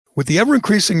With the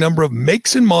ever-increasing number of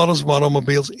makes and models of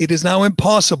automobiles, it is now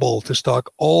impossible to stock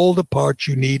all the parts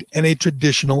you need in a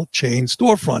traditional chain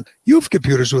storefront. You have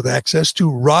computers with access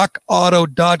to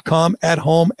rockauto.com at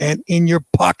home and in your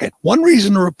pocket. One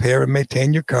reason to repair and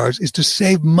maintain your cars is to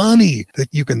save money that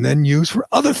you can then use for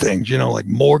other things, like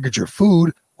mortgage or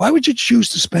food. Why would you choose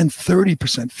to spend 30%,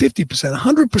 50%,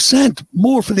 100%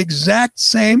 more for the exact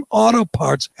same auto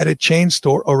parts at a chain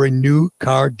store or a new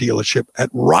car dealership?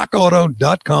 At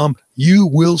rockauto.com, you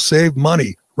will save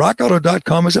money.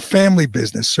 RockAuto.com is a family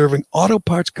business serving auto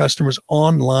parts customers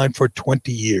online for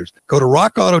 20 years. Go to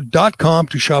RockAuto.com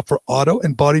to shop for auto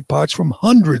and body parts from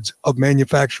hundreds of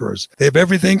manufacturers. They have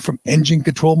everything from engine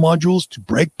control modules to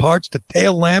brake parts to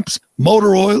tail lamps,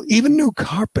 motor oil, even new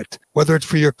carpet. Whether it's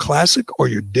for your classic or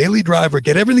your daily driver,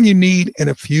 get everything you need in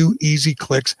a few easy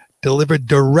clicks delivered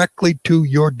directly to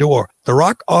your door. The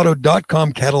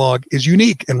RockAuto.com catalog is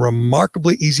unique and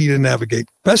remarkably easy to navigate.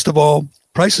 Best of all,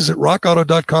 prices at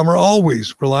rockauto.com are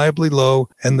always reliably low,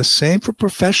 and the same for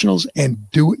professionals and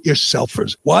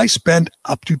do-it-yourselfers. Why spend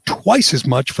up to twice as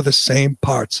much for the same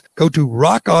parts? Go to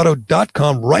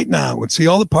rockauto.com right now and see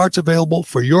all the parts available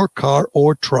for your car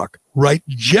or truck. Write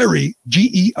Jerry,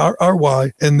 Gerry,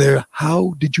 in their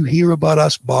How Did You Hear About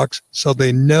Us box so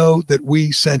they know that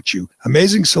we sent you.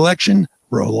 Amazing selection,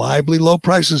 reliably low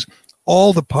prices,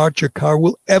 all the parts your car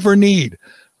will ever need.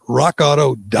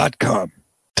 rockauto.com.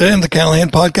 Today on the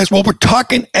Callahan Podcast, well, we're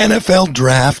talking NFL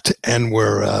draft, and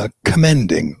we're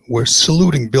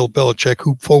saluting Bill Belichick,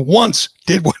 who for once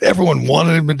did what everyone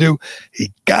wanted him to do.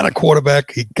 He got a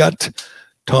quarterback. He got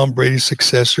Tom Brady's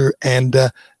successor, and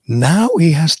now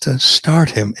he has to start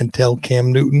him and tell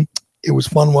Cam Newton, it was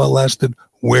fun while it lasted.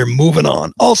 We're moving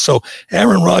on. Also,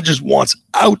 Aaron Rodgers wants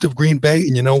out of Green Bay,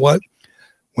 and you know what?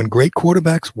 When great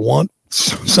quarterbacks want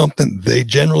something, they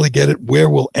generally get it. Where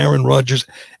will Aaron Rodgers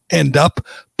end up?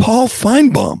 Paul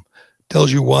Finebaum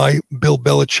tells you why Bill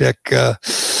Belichick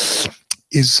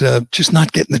is just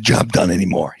not getting the job done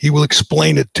anymore. He will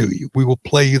explain it to you. We will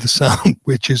play you the sound,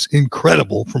 which is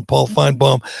incredible, from Paul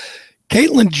Finebaum.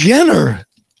 Caitlyn Jenner,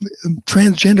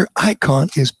 transgender icon,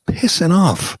 is pissing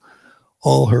off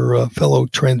all her fellow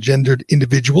transgendered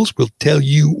individuals. We'll tell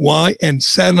you why. And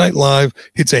Saturday Night Live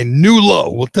hits a new low.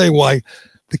 We'll tell you why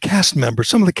some of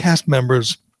the cast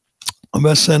members of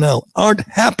SNL aren't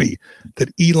happy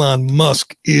that Elon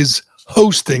Musk is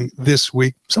hosting this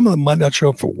week. Some of them might not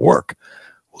show up for work.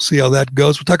 We'll see how that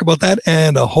goes. We'll talk about that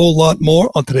and a whole lot more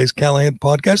on today's Callahan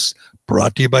Podcast,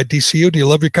 brought to you by DCU. Do you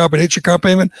love your car but hate your car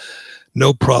payment?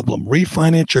 No problem.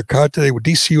 Refinance your car today with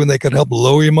DCU, and they can help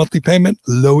lower your monthly payment,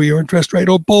 lower your interest rate,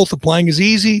 or both. Applying is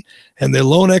easy, and their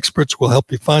loan experts will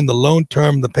help you find the loan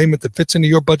term, the payment that fits into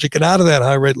your budget. Get out of that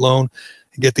high-rate loan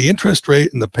and get the interest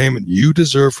rate and the payment you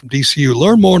deserve from DCU.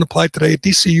 Learn more and apply today at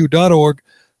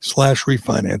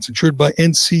dcu.org/refinance. Insured by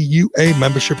NCUA,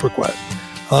 membership required.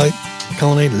 All right,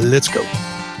 Callahan, let's go.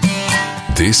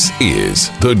 This is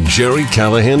the Jerry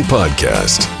Callahan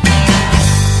Podcast.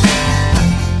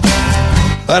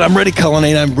 All right, I'm ready,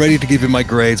 Callahan. I'm ready to give you my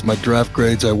grades, my draft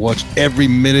grades. I watched every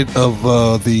minute of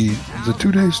the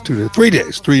 3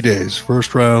 days.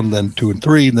 First round, then 2 and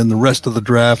 3, and then the rest of the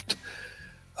draft.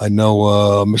 I know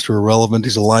Mr. Irrelevant.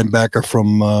 He's a linebacker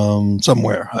from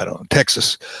somewhere. I don't know,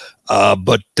 Texas.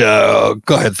 But go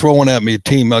ahead, throw one at me, a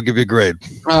team. I'll give you a grade.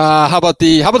 How about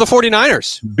the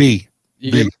 49ers? B.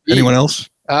 Anyone else?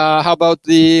 How about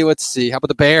the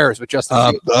Bears with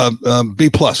Justin Fields? B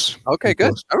plus. Okay, B good.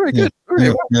 plus. All right, good. All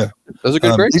right, Yeah. Those are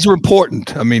good grades. These are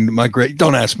important. I mean, my grade.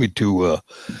 Don't ask me to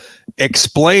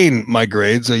explain my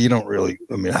grades. You don't really.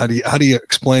 I mean, how do you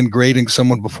explain grading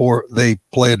someone before they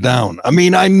play it down? I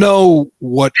mean, I know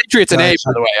what Patriots an A,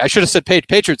 by the way. I should have said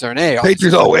Patriots are an A.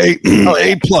 Patriots,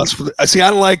 A plus. See,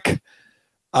 I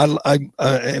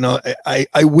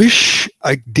wish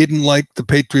I didn't like the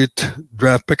Patriot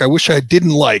draft pick. I wish I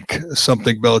didn't like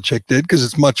something Belichick did, because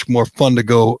it's much more fun to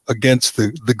go against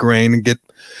the grain and get,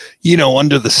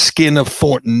 under the skin of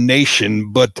Thornton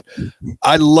Nation. But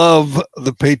I love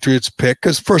the Patriots pick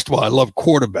because, first of all, I love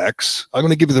quarterbacks. I'm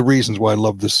going to give you the reasons why I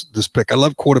love this pick. I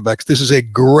love quarterbacks. This is a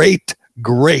great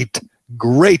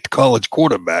college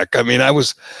quarterback. I mean, I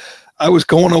was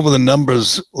going over the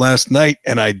numbers last night,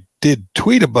 and I did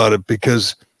tweet about it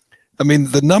because, I mean,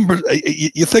 the numbers,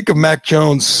 you think of Mac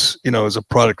Jones, as a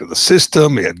product of the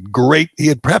system. He had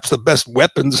perhaps the best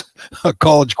weapons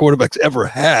college quarterbacks ever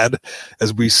had,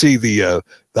 as we see the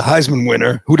Heisman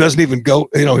winner, who doesn't even go,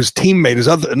 his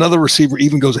teammate, another receiver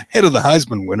even goes ahead of the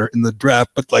Heisman winner in the draft,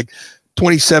 but like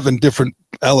 27 different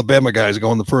Alabama guys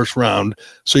go in the first round.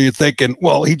 So you're thinking,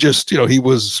 well, he just, he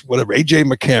was whatever, A.J.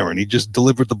 McCarron. He just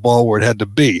delivered the ball where it had to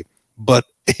be. But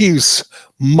he's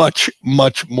much,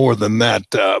 much more than that.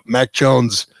 Mac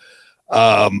Jones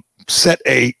set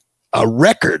a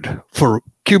record for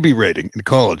QB rating in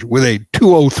college with a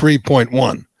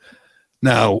 203.1.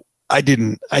 Now, I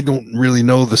don't really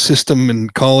know the system in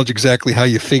college exactly how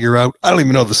you figure out. I don't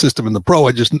even know the system in the pro.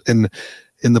 I just in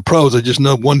the pros, I just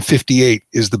know 158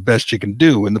 is the best you can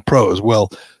do in the pros. Well,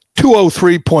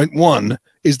 203.1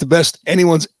 is the best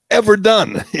anyone's ever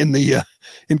done in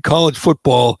college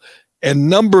football. And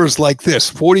numbers like this: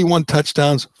 41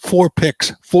 touchdowns, 4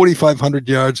 picks, 4,500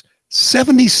 yards,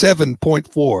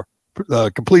 77.4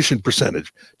 completion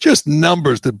percentage. Just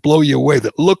numbers that blow you away,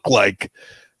 that look like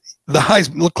the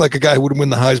Heisman, look like a guy who would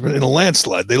win the Heisman in a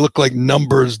landslide. They look like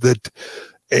numbers that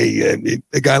a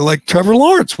guy like Trevor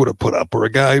Lawrence would have put up, or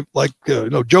a guy like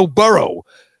Joe Burrow,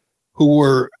 who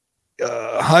were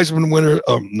Heisman winner.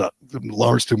 Not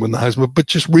Lawrence didn't win the Heisman, but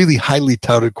just really highly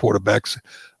touted quarterbacks,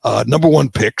 number one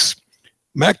picks.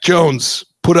 Mac Jones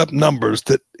put up numbers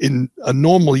that in a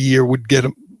normal year would get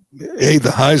him A, the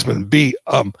Heisman, B,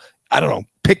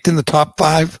 picked in the top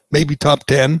 5, maybe top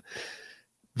 10.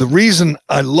 The reason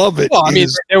I love it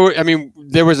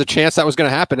there was a chance that was going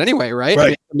to happen anyway, right?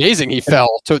 Right. Amazing he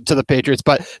fell to the Patriots,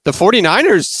 but the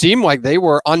 49ers seemed like they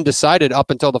were undecided up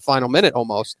until the final minute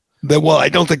almost. I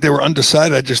don't think they were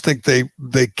undecided. I just think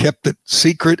they kept it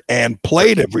secret and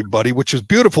played everybody, which is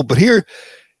beautiful. But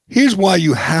here's why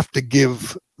you have to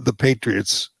give the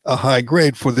Patriots a high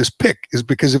grade for this pick, is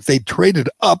because if they traded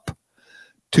up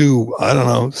to,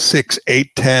 6,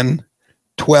 8, 10,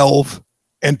 12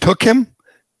 and took him,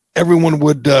 everyone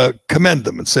would commend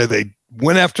them and say they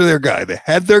went after their guy. They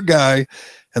had their guy,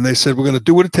 and they said, we're going to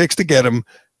do what it takes to get him,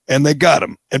 and they got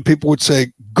him. And people would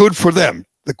say, good for them.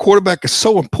 The quarterback is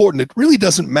so important. It really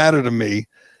doesn't matter to me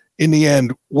in the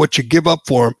end what you give up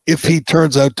for him. If he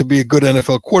turns out to be a good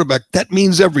NFL quarterback, that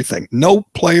means everything. No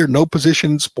player, no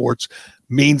position in sports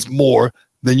means more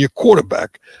than your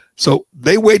quarterback. So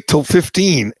they wait till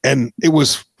 15, and it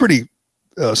was pretty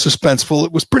suspenseful.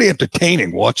 It was pretty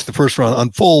entertaining. Watch the first round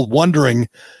unfold, wondering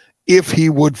if he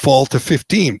would fall to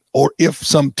 15, or if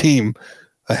some team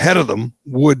ahead of them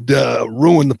would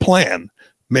ruin the plan.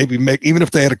 Maybe even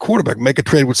if they had a quarterback, make a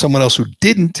trade with someone else who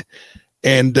didn't,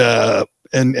 and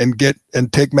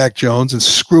take Mac Jones and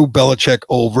screw Belichick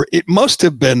over. It must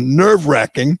have been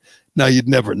nerve-wracking. Now, you'd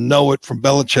never know it from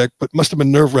Belichick, but must have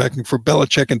been nerve-wracking for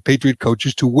Belichick and Patriot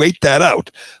coaches to wait that out.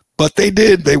 But they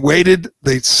did. They waited.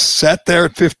 They sat there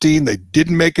at 15. They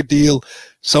didn't make a deal.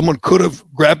 Someone could have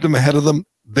grabbed him ahead of them.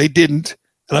 They didn't.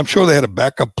 And I'm sure they had a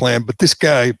backup plan. But this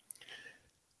guy,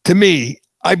 to me,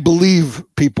 I believe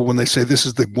people when they say this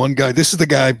is the one guy, this is the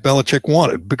guy Belichick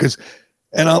wanted, because,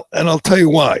 and I'll tell you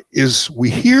why, is we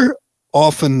hear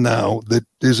often now that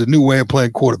there's a new way of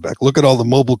playing quarterback. Look at all the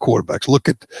mobile quarterbacks. Look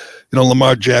at,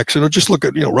 Lamar Jackson, or just look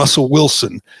at, Russell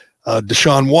Wilson,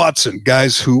 Deshaun Watson,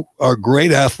 guys who are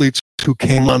great athletes, who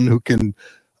came on, who can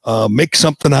make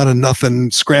something out of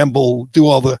nothing, scramble, do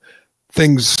all the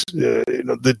things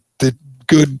that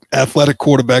good athletic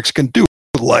quarterbacks can do,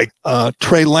 like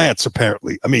Trey Lance,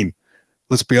 apparently. I mean,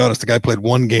 let's be honest, the guy played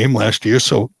one game last year,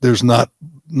 so there's not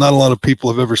a lot of people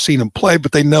have ever seen him play,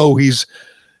 but they know he's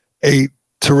a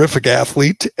terrific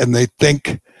athlete, and they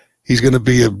think he's going to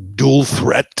be a dual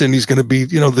threat, and he's going to be,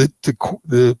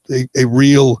 a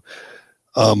real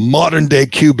modern day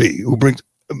QB who brings.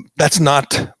 That's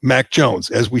not Mac Jones,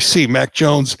 as we see. Mac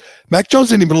Jones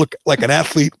didn't even look like an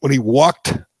athlete when he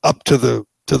walked up to the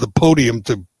podium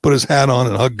to put his hat on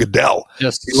and hug Goodell.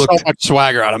 Just so much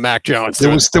swagger out of Mac Jones. There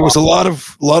was a lot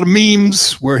of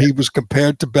memes where he was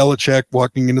compared to Belichick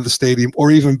walking into the stadium,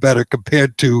 or even better,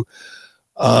 compared to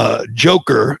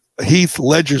Joker, Heath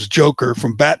Ledger's Joker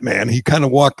from Batman. He kind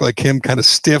of walked like him, kind of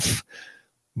stiff.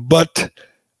 But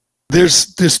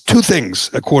there's two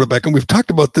things at quarterback, and we've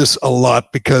talked about this a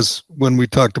lot, because when we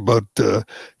talked about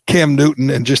Cam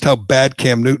Newton and just how bad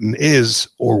Cam Newton is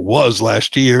or was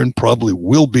last year and probably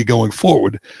will be going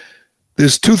forward,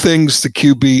 there's two things the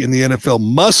QB in the NFL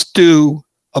must do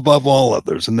above all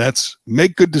others, and that's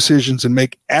make good decisions and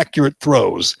make accurate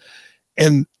throws.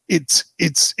 And if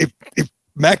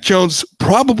Mac Jones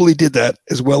probably did that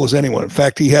as well as anyone. In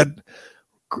fact, he had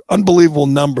unbelievable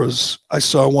numbers. I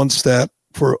saw one stat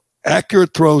for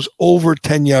accurate throws over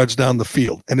 10 yards down the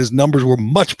field, and his numbers were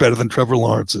much better than Trevor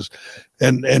Lawrence's,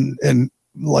 and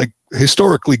like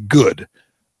historically good.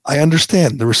 I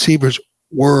understand the receivers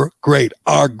were great,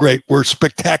 are great, were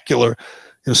spectacular,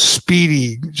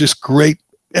 speedy, just great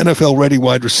NFL ready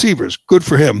wide receivers. Good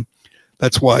for him.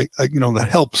 That's why that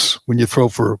helps when you throw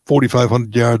for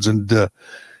 4,500 yards and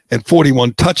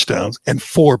 41 touchdowns and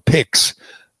 4 picks.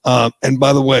 And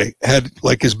by the way, had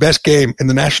like his best game in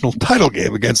the national title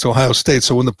game against Ohio State.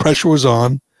 So when the pressure was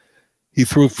on, he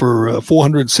threw for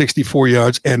 464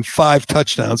 yards and 5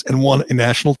 touchdowns and won a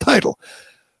national title.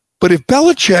 But if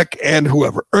Belichick and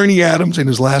whoever, Ernie Adams in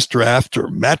his last draft, or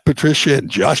Matt Patricia and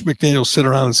Josh McDaniels sit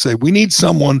around and say, we need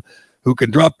someone who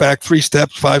can drop back 3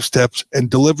 steps, 5 steps, and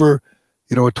deliver,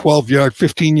 a 12-yard,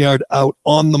 15-yard out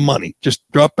on the money. Just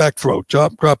drop back throw,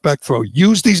 drop back throw.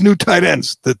 Use these new tight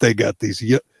ends that they got,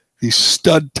 these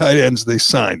stud tight ends they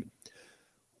signed.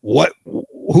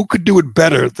 Who could do it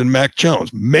better than Mac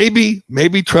Jones? Maybe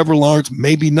Trevor Lawrence,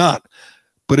 maybe not.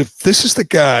 But if this is the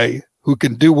guy who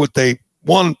can do what they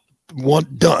want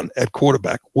done at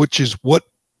quarterback, which is what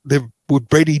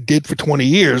Brady did for 20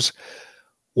 years,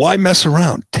 why mess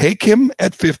around? Take him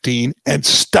at 15 and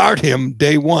start him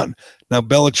day one. Now,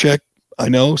 Belichick, I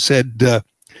know, said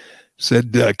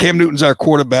Cam Newton's our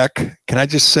quarterback. Can I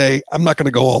just say, I'm not going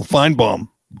to go all Finebaum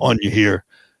on you here,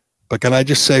 but can I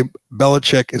just say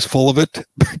Belichick is full of it?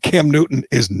 Cam Newton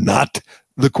is not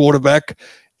the quarterback.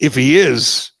 If he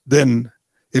is, then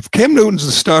if Cam Newton's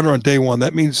the starter on day one,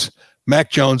 that means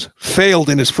Mac Jones failed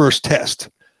in his first test,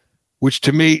 which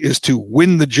to me is to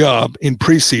win the job in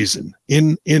preseason,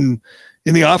 in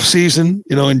the off season,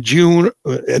 in June,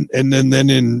 and then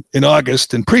in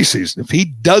August in preseason. If he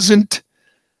doesn't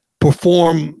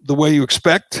perform the way you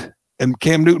expect and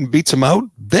Cam Newton beats him out,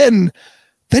 then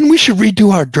we should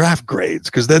redo our draft grades,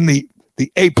 because then the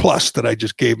A+ that I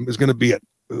just gave him is going to be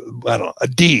a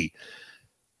D.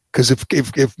 Because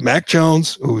if Mac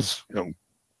Jones, who's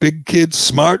big kid,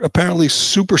 smart, apparently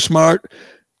super smart,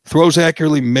 throws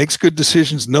accurately, makes good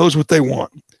decisions, knows what they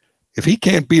want. If he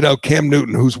can't beat out Cam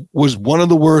Newton, who was one of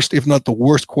the worst, if not the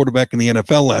worst quarterback in the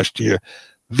NFL last year,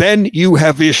 then you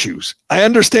have issues. I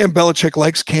understand Belichick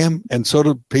likes Cam, and so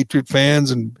do Patriot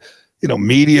fans and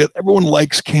media. Everyone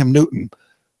likes Cam Newton,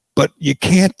 but you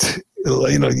can't.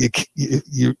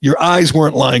 Your eyes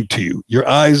weren't lying to you. Your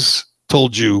eyes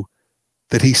told you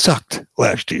that he sucked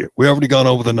last year. We already gone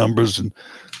over the numbers and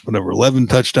whatever, 11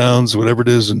 touchdowns, whatever it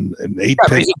is, and 8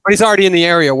 picks. But he's already in the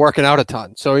area working out a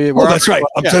ton. So that's right.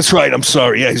 That's right. I'm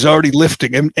sorry. Yeah, he's already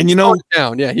lifting. And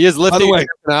down. Yeah, he is lifting, working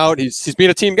out. He's being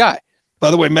a team guy. By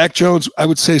the way, Mac Jones, I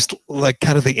would say, is like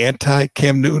kind of the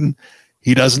anti-Cam Newton.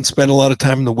 He doesn't spend a lot of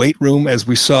time in the weight room, as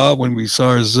we saw when we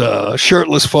saw his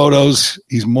shirtless photos.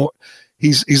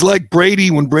 He's like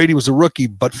Brady when Brady was a rookie,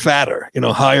 but fatter,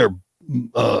 higher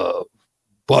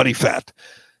body fat.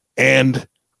 And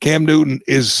Cam Newton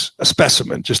is a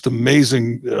specimen, just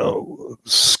amazing,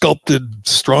 sculpted,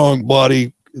 strong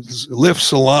body,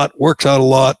 lifts a lot, works out a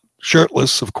lot,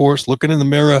 shirtless, of course, looking in the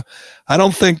mirror. I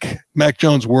don't think Mac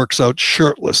Jones works out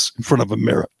shirtless in front of a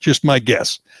mirror, just my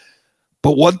guess.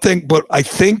 But I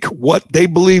think what they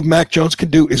believe Mac Jones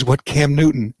can do is what Cam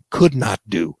Newton could not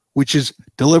do, which is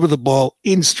deliver the ball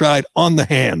in stride on the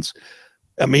hands.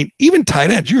 I mean, even tight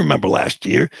ends, you remember last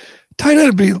year, tight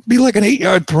end would be like an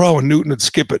 8-yard throw and Newton would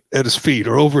skip it at his feet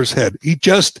or over his head. He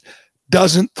just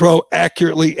doesn't throw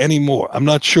accurately anymore. I'm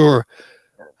not sure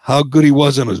how good he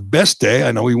was on his best day.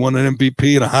 I know he won an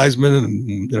MVP and a Heisman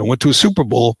and went to a Super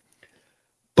Bowl.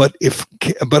 But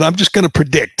I'm just going to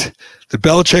predict that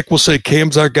Belichick will say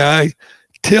Cam's our guy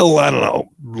till, I don't know,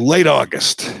 late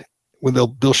August, when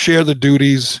they'll share the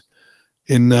duties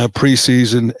in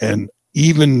preseason, and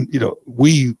even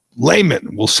we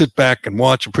laymen will sit back and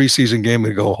watch a preseason game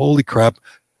and go, holy crap,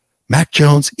 Mac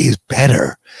Jones is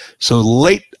better. So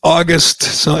late August,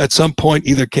 so at some point,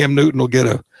 either Cam Newton will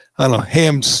get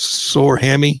sore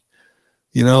hammy,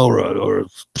 or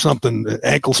something,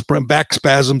 ankle sprain, back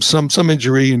spasm, some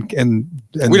injury, and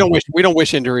we don't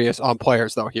wish injuries on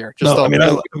players though here. We don't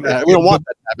want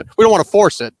that to happen. We don't want to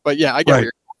force it, but yeah, I get right.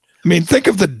 I mean, think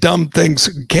of the dumb things.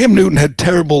 Cam Newton had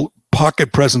terrible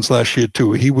pocket presence last year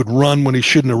too. He would run when he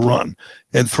shouldn't have run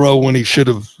and throw when he should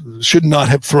not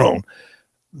have thrown.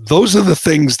 Those are the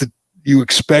things that you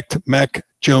expect Mac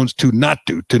Jones to not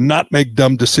do, to not make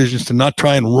dumb decisions, to not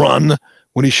try and run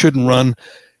when he shouldn't run.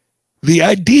 The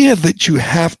idea that you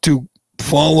have to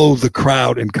follow the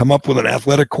crowd and come up with an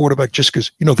athletic quarterback just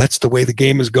because, that's the way the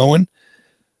game is going.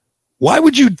 Why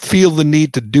would you feel the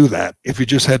need to do that if you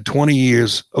just had 20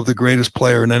 years of the greatest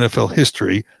player in NFL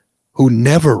history who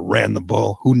never ran the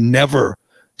ball, who never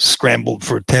scrambled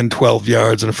for 10, 12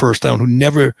 yards and a first down, who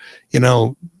never,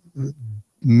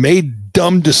 made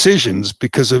dumb decisions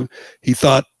because he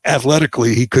thought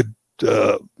athletically he could,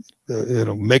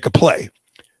 make a play.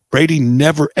 Brady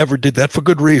never, ever did that for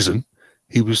good reason.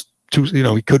 He was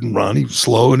he couldn't run. He was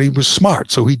slow and he was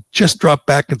smart. So he just dropped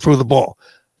back and threw the ball.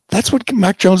 That's what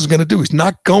Mac Jones is going to do. He's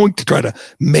not going to try to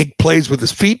make plays with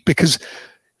his feet because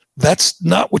that's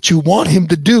not what you want him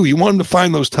to do. You want him to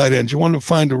find those tight ends. You want him to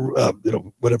find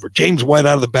James White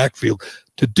out of the backfield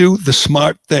to do the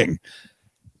smart thing.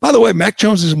 By the way, Mac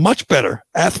Jones is a much better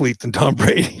athlete than Tom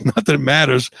Brady. Not that it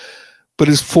matters, but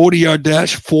his 40-yard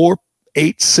dash,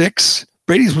 4.86.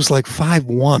 Brady's was like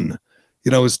 5.1.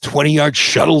 His 20-yard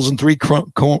shuttles and three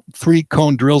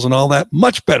cone drills and all that,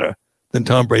 much better than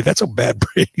Tom Brady. That's how bad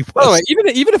Brady was. Oh,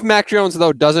 even if Mac Jones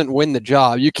though doesn't win the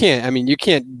job, you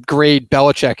can't grade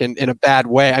Belichick in a bad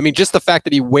way. I mean, just the fact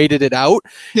that he waited it out.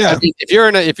 Yeah. I mean, if you're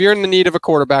in the need of a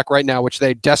quarterback right now, which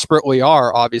they desperately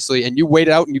are, obviously, and you wait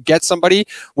it out and you get somebody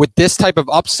with this type of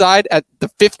upside at the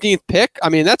 15th pick, I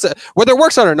mean, whether it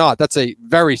works out or not, that's a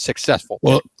very successful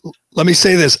pick. Well, let me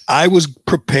say this. I was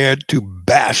prepared to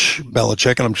bash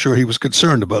Belichick, and I'm sure he was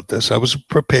concerned about this. I was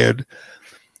prepared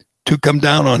to come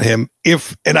down on him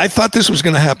and I thought this was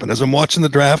going to happen as I'm watching the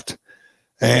draft,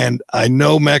 and I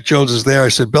know Mac Jones is there. I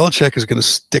said, Belichick is going to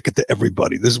stick it to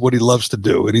everybody. This is what he loves to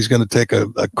do. And he's going to take a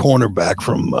cornerback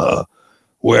from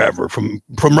wherever, from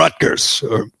Rutgers,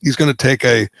 or he's going to take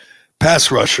a pass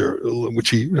rusher,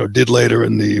 which he did later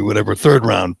in the third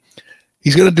round.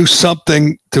 He's going to do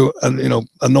something to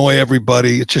annoy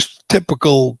everybody. It's just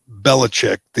typical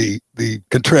Belichick, the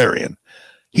contrarian.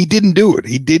 He didn't do it.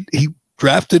 He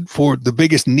drafted for the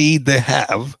biggest need they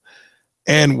have,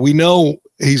 and we know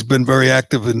he's been very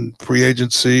active in free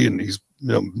agency, and he's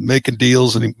making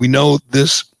deals, and we know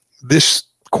this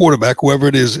quarterback, whoever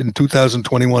it is in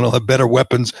 2021, will have better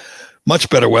weapons, much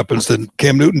better weapons than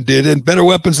Cam Newton did, and better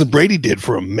weapons than Brady did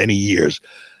for many years.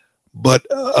 But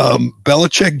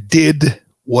Belichick did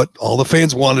what all the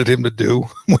fans wanted him to do,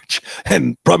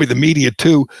 and probably the media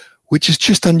too, which is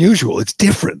just unusual. It's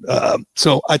different.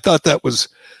 So I thought that was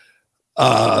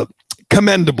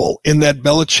commendable in that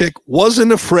Belichick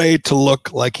wasn't afraid to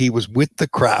look like he was with the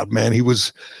crowd, man. He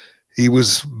was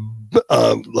listening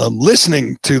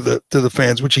to the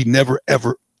fans, which he never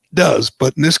ever does.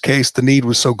 But in this case, the need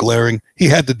was so glaring, he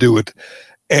had to do it.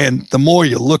 And the more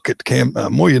you look at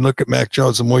Mac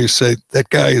Jones, the more you say that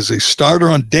guy is a starter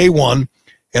on day one,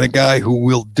 and a guy who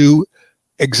will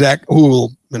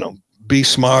be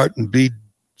smart and be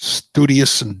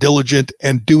studious and diligent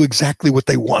and do exactly what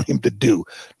they want him to do.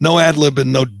 No ad-libbing,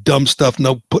 no dumb stuff,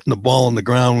 no putting the ball on the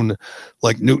ground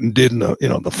like Newton did in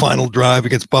the final drive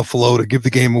against Buffalo to give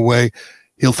the game away.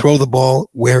 He'll throw the ball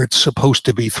where it's supposed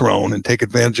to be thrown and take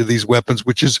advantage of these weapons,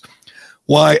 which is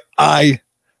why I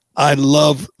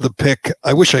love the pick.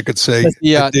 I wish I could say.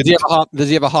 Does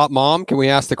he have a hot mom? Can we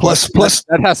ask the question? Plus,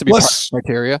 that has to be part of the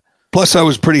criteria. Plus, I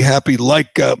was pretty happy,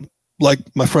 like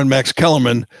my friend Max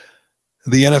Kellerman.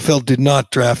 The NFL did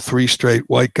not draft 3 straight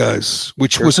white guys,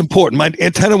 which was important. My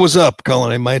antenna was up,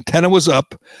 Colin. My antenna was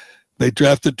up. They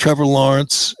drafted Trevor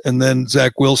Lawrence and then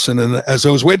Zach Wilson. And as I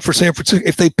was waiting for San Francisco,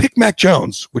 if they picked Mac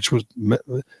Jones, which was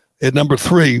at number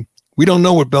 3, we don't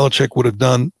know what Belichick would have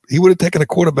done. He would have taken a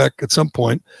quarterback at some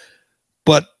point.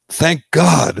 But thank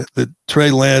God that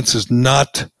Trey Lance is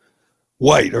not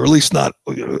white, or at least not,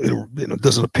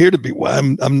 doesn't appear to be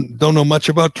white. I don't know much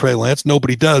about Trey Lance.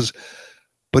 Nobody does.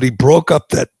 But he broke up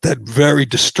that very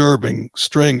disturbing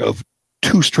string of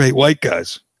 2 straight white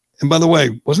guys. And by the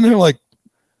way, wasn't there like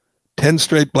 10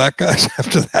 straight black guys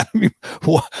after that? I mean,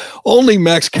 only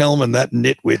Max Kellerman, that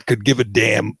nitwit, could give a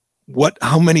damn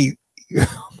how many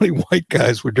white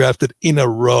guys were drafted in a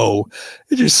row.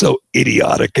 It's just so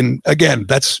idiotic. And again,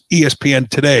 that's ESPN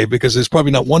today, because there's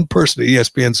probably not one person at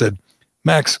ESPN said,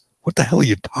 Max, what the hell are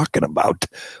you talking about?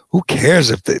 Who cares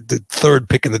if the third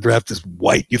pick in the draft is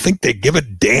white? You think they give a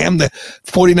damn? The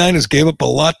 49ers gave up a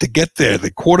lot to get there. The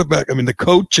quarterback, the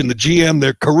coach and the GM,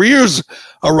 their careers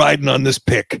are riding on this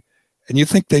pick. And you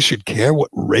think they should care what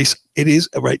race it is,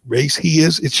 right? Race he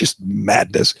is? It's just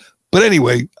madness. But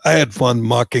anyway, I had fun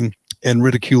mocking and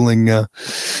ridiculing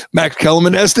Max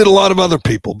Kellerman, as did a lot of other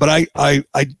people. But I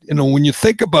when you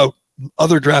think about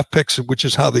other draft picks, which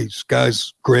is how these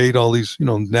guys grade, all these,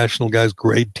 national guys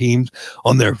grade teams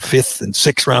on their 5th and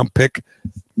 6th round pick.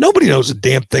 Nobody knows a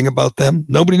damn thing about them.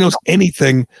 Nobody knows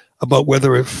anything about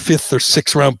whether a 5th or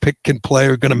 6th round pick can play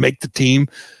or going to make the team.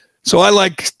 So I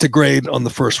like to grade on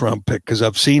the 1st round pick, because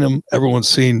I've seen him. Everyone's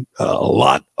seen a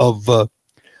lot of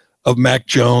Mac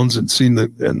Jones and seen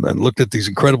and looked at these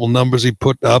incredible numbers he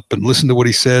put up and listened to what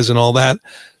he says and all that.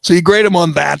 So you grade him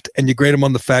on that, and you grade him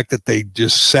on the fact that they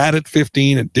just sat at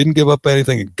 15 and didn't give up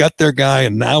anything and got their guy.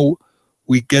 And now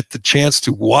we get the chance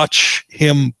to watch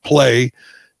him play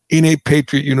in a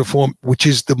Patriot uniform, which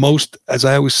is the most, as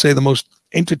I always say, the most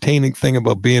entertaining thing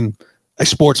about being a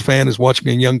sports fan is watching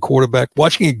a young quarterback,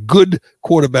 watching a good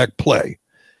quarterback play.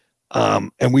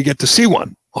 And we get to see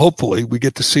one. Hopefully we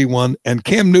get to see one. And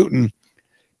Cam Newton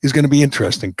is going to be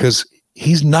interesting because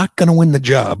he's not going to win the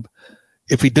job.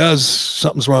 If he does,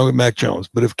 something's wrong with Mac Jones.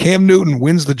 But if Cam Newton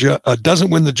wins the job, doesn't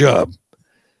win the job,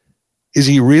 is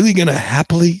he really going to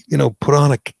happily, put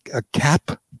on a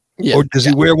cap? Yeah, or does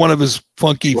he wear one of his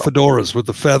funky fedoras with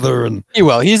the feather? And he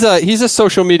will. He's a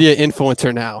social media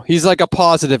influencer now. He's like a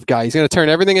positive guy. He's going to turn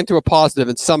everything into a positive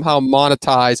and somehow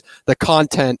monetize the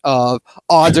content of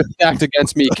odds are stacked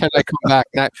against me. Can I come back?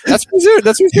 That's what he's doing.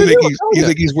 That's what he's doing. You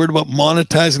think he's worried about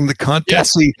monetizing the content?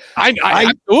 Yes, I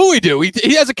absolutely do.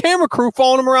 He has a camera crew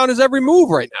following him around his every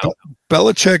move right now.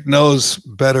 Belichick knows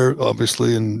better,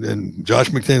 obviously, and Josh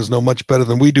McDaniels know much better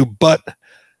than we do, but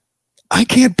I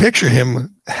can't picture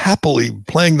him happily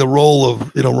playing the role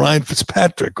of, Ryan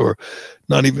Fitzpatrick or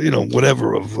not even,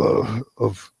 whatever of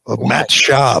Matt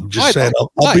Schaub, just saying,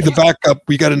 I'll be the backup.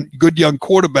 We got a good young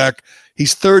quarterback.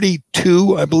 He's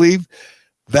 32, I believe.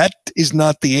 That is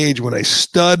not the age when a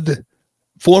stud,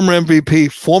 former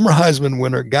MVP, former Heisman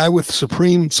winner, guy with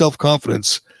supreme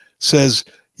self-confidence says,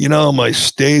 my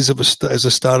days as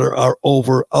a starter are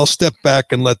over. I'll step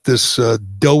back and let this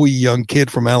doughy young kid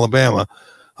from Alabama,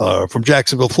 from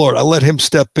Jacksonville, Florida, I'll let him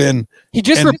step in. He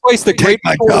just replaced the great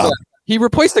quarterback. He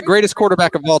replaced the greatest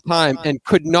quarterback of all time, and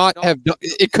could not have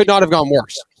gone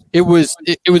worse. It was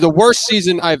the worst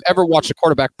season I've ever watched a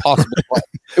quarterback possibly play.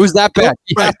 It was that bad.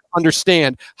 You have to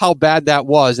understand how bad that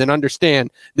was, and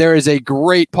understand there is a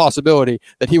great possibility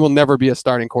that he will never be a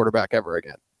starting quarterback ever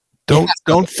again.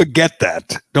 Don't forget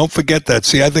that. Don't forget that.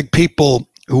 See, I think people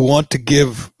who want to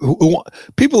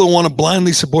people who want to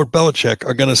blindly support Belichick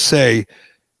are going to say,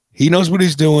 he knows what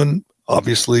he's doing.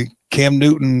 Obviously, Cam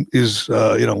Newton is,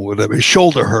 whatever. His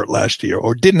shoulder hurt last year,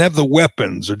 or didn't have the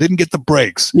weapons, or didn't get the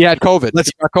breaks. He had COVID.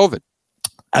 He got COVID.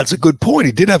 That's a good point.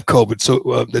 He did have COVID,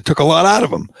 so they took a lot out of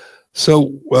him.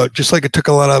 So just like it took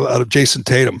a lot out of Jason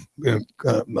Tatum,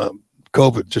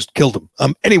 COVID just killed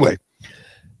him. Anyway,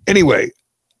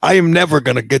 I am never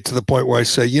going to get to the point where I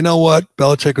say, you know what,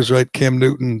 Belichick was right. Cam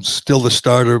Newton's still the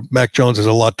starter. Mac Jones has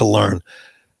a lot to learn.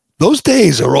 Those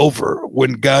days are over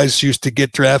when guys used to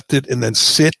get drafted and then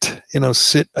sit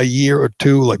a year or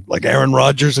two, like Aaron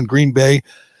Rodgers in Green Bay.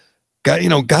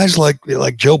 Guys like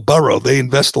Joe Burrow, they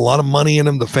invest a lot of money in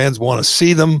them. The fans want to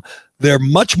see them. They're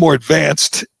much more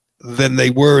advanced than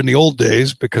they were in the old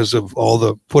days because of all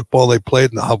the football they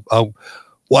played and how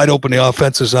wide open the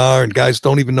offenses are. And guys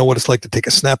don't even know what it's like to take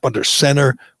a snap under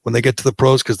center when they get to the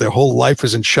pros because their whole life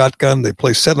is in shotgun. They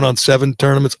play 7-on-7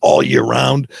 tournaments all year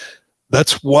round.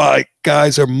 That's why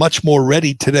guys are much more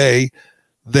ready today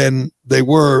than they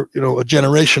were, a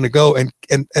generation ago. And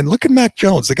look at Mac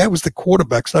Jones. The guy was the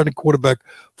starting quarterback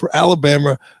for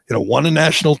Alabama, won a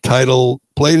national title,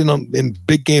 played in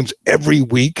big games every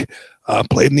week,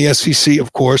 played in the SEC,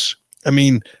 of course. I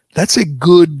mean, that's a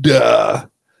good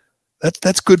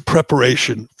that's good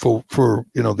preparation for the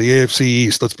AFC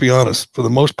East. Let's be honest. For the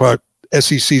most part,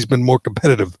 SEC's been more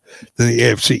competitive than the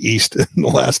AFC East in the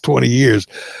last 20 years.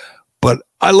 But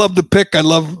I love the pick. I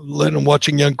love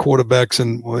watching young quarterbacks,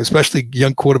 and especially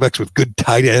young quarterbacks with good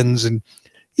tight ends and,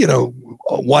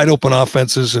 wide open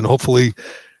offenses. And hopefully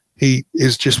he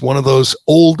is just one of those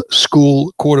old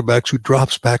school quarterbacks who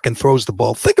drops back and throws the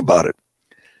ball. Think about it.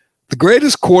 The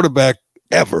greatest quarterback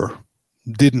ever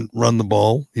didn't run the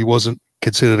ball. He wasn't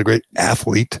considered a great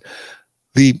athlete.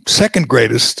 The second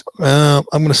greatest, I'm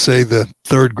going to say the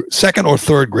second or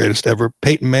third greatest ever,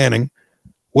 Peyton Manning.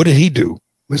 What did he do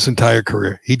his entire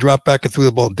career? He dropped back and threw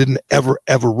the ball, didn't ever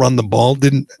run the ball,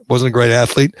 wasn't a great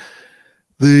athlete.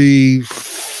 The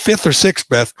fifth or sixth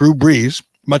best, Drew Brees,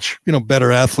 much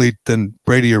better athlete than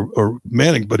Brady or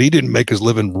Manning, but he didn't make his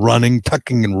living running,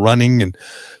 tucking and running and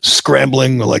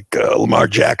scrambling like Lamar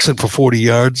Jackson for 40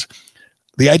 yards.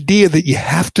 The idea that you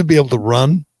have to be able to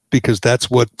run because that's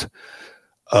what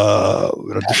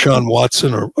Deshaun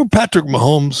Watson or Patrick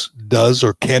Mahomes does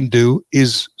or can do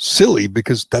is silly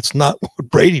because that's not what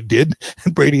Brady did,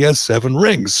 and Brady has 7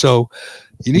 rings. So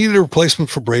you needed a replacement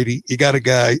for Brady. You got a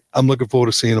guy. I'm looking forward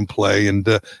to seeing him play, and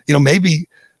maybe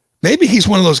he's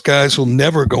one of those guys who'll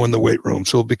never go in the weight room,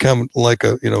 so he'll become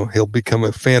he'll become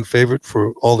a fan favorite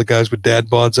for all the guys with dad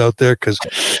bods out there because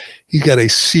he's got a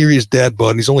serious dad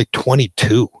bod and he's only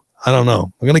 22. I don't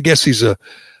know. I'm going to guess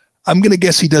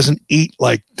he doesn't eat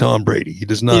like Tom Brady. He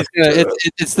does not.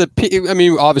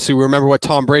 Obviously we remember what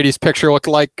Tom Brady's picture looked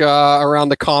like around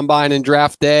the combine and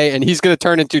draft day, and he's going to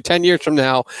turn into 10 years from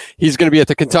now. He's going to be at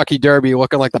the Kentucky Derby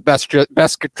looking like the best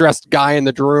dressed guy in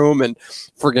the room and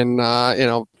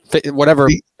friggin', whatever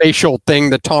facial thing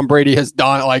that Tom Brady has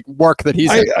done, like work that he's.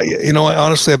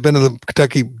 Honestly, I've been to the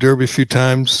Kentucky Derby a few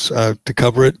times to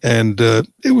cover it, and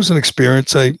it was an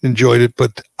experience. I enjoyed it,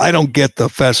 but I don't get the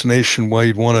fascination why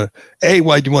you'd want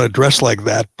to dress like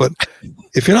that. But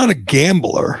if you're not a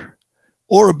gambler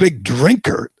or a big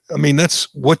drinker, I mean,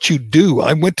 that's what you do.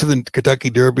 I went to the Kentucky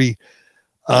Derby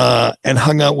and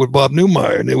hung out with Bob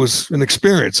Newmeyer, and it was an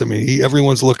experience. I mean,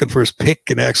 everyone's looking for his pick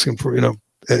and asking for,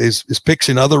 his picks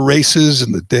in other races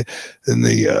and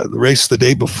the race the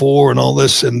day before and all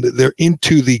this, and they're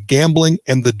into the gambling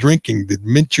and the drinking, the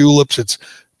mint juleps.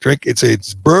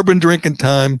 It's bourbon drinking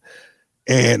time,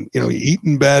 and you're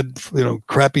eating bad,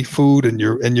 crappy food, and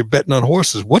you're betting on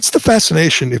horses. What's the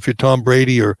fascination if you're Tom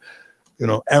Brady or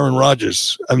Aaron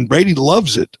Rodgers? I mean, Brady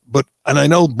loves it, and I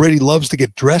know Brady loves to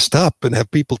get dressed up and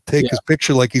have people take his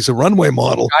picture like he's a runway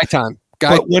model.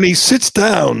 But when he sits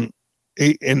down,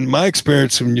 in my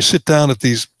experience, when you sit down at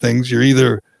these things, you're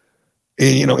either,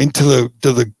 into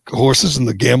the horses and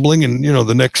the gambling and,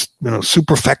 the next,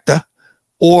 superfecta,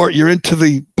 or you're into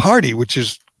the party, which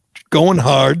is going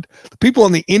hard. The people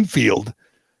on the infield,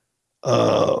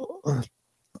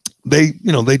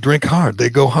 they drink hard, they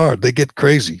go hard, they get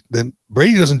crazy. Then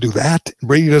Brady doesn't do that.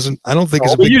 Brady doesn't, I don't think,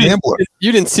 is a big gambler.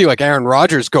 You didn't see like Aaron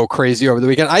Rodgers go crazy over the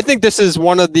weekend. I think this is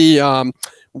one of the,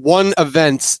 one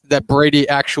events that Brady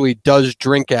actually does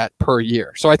drink at per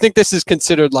year. So I think this is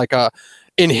considered like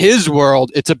in his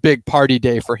world, it's a big party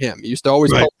day for him. He used to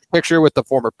always post a picture with the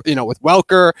former, with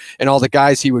Welker and all the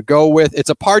guys he would go with. It's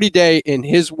a party day in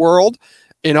his world.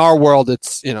 In our world,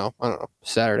 it's, I don't know,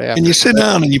 Saturday afternoon. And you sit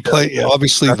down and you play,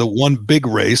 obviously the one big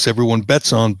race everyone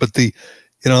bets on, but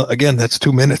again, that's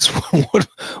 2 minutes.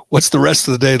 What's the rest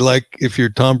of the day like if you're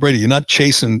Tom Brady? You're not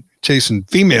chasing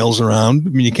females around.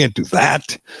 I mean, you can't do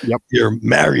that. Yep. You're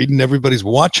married and everybody's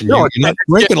watching you. You're not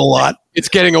drinking a lot. It's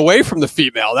getting away from the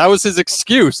female. That was his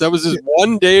excuse. That was his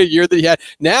one day a year that he had.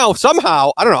 Now,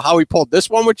 somehow, I don't know how he pulled this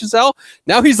one with Giselle.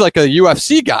 Now he's like a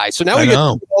UFC guy. So now we get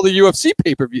all the UFC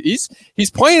pay-per-view.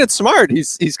 He's playing it smart.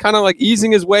 He's kind of like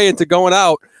easing his way into going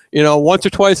out, once or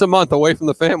twice a month away from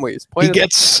the family. He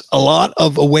gets a lot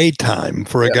of away time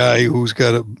for a guy who's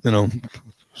got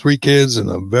 3 kids and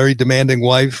a very demanding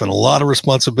wife and a lot of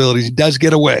responsibilities. He does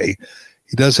get away.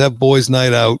 He does have boys'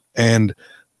 night out, and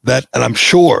I'm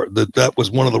sure that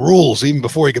was one of the rules even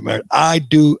before he got married. I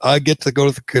get to go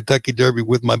to the Kentucky Derby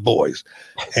with my boys,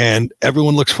 and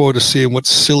everyone looks forward to seeing what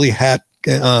silly hat.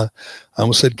 I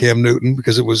almost said Cam Newton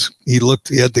because he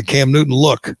had the Cam Newton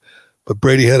look, but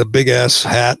Brady had a big ass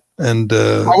hat. And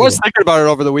I was thinking about it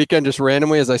over the weekend, just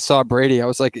randomly as I saw Brady. I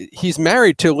was like, he's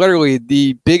married to literally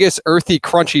the biggest earthy,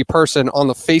 crunchy person on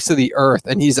the face of the earth,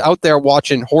 and he's out there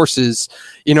watching horses,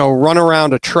 run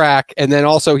around a track, and then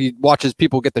also he watches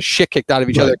people get the shit kicked out of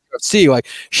each other at UFC. Like,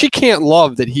 she can't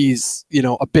love that he's,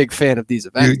 a big fan of these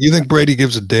events. You think Brady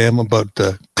gives a damn about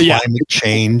climate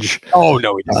change? Oh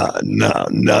no, he doesn't.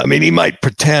 No. I mean, he might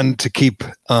pretend to keep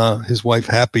his wife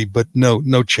happy, but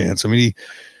no chance. I mean,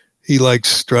 he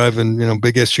likes driving,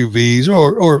 big SUVs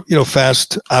or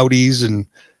fast Audis and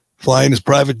flying his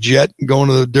private jet and going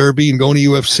to the Derby and going to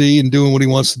UFC and doing what he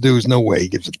wants to do. There's no way he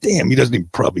gives a damn. He doesn't even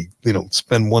probably,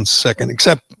 spend 1 second,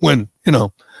 except when,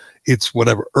 it's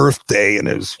whatever Earth Day and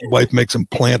his wife makes him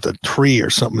plant a tree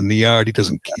or something in the yard. He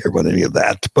doesn't care about any of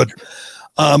that. But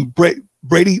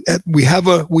Brady, we have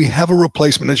a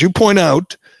replacement. As you point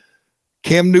out,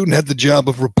 Cam Newton had the job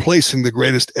of replacing the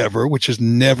greatest ever, which is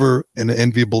never an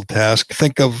enviable task.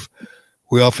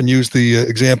 We often use the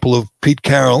example of Pete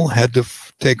Carroll had to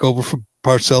take over for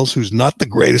Parcells, who's not the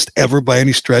greatest ever by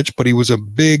any stretch, but he was a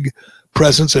big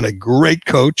presence and a great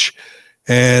coach.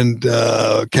 And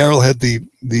Carroll had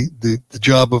the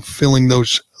job of filling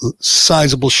those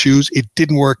sizable shoes. It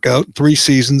didn't work out. 3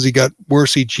 seasons, he got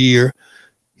worse each year.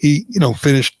 He,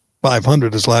 finished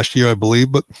 500 his last year, I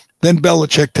believe. But then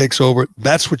Belichick takes over.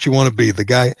 That's what you want to be, the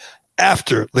guy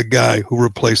after the guy who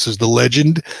replaces the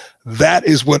legend. That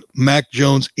is what Mac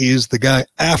Jones is, the guy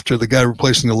after the guy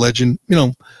replacing the legend.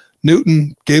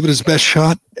 Newton gave it his best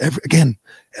shot.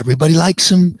 Everybody likes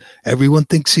him. Everyone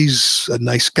thinks he's a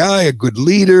nice guy, a good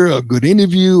leader, a good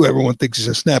interview. Everyone thinks he's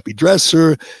a snappy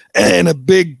dresser and a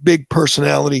big, big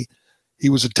personality. He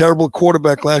was a terrible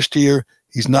quarterback last year.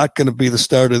 He's not going to be the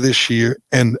starter this year,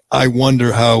 and I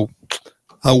wonder how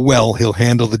well he'll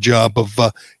handle the job of,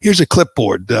 here's a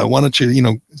clipboard. Why don't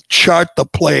you, chart the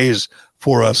plays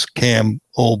for us, Cam,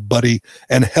 old buddy,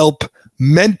 and help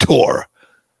mentor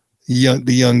the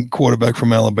young quarterback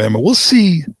from Alabama. We'll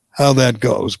see how that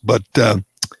goes, but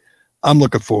I'm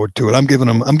looking forward to it. I'm giving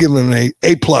him an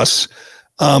A+.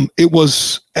 It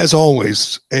was, as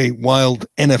always, a wild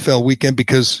NFL weekend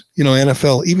because, even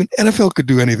NFL could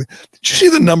do anything. Did you see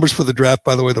the numbers for the draft,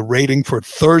 by the way, the rating for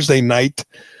Thursday night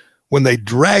when they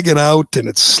drag it out and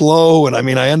it's slow? And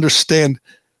I understand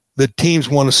that teams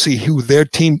want to see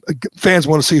fans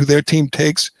want to see who their team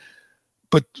takes.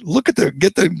 But look at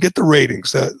get the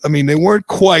ratings. They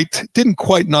didn't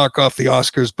quite knock off the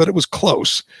Oscars, but it was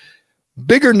close.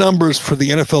 Bigger numbers for the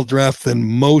NFL draft than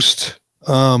most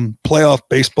playoff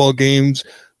baseball games,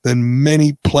 than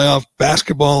many playoff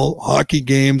basketball, hockey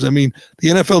games. The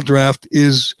NFL draft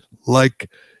is like,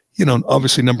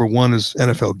 obviously number one is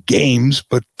NFL games,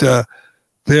 but the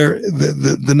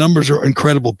numbers are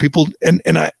incredible. People, and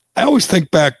I always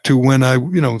think back to when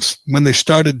when they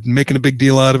started making a big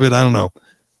deal out of it,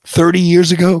 30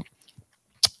 years ago.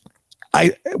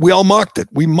 We all mocked it.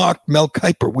 We mocked Mel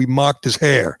Kiper. We mocked his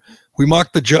hair. We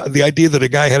mocked the idea that a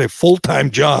guy had a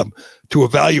full-time job to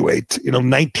evaluate,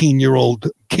 19-year-old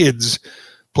kids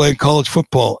playing college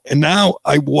football. And now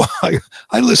I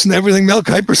listen to everything Mel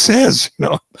Kiper says.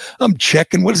 I'm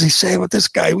checking, what does he say about this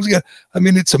guy?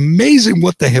 It's amazing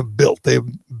what they have built. They have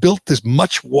built this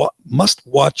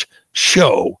must-watch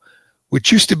show,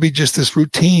 which used to be just this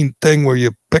routine thing where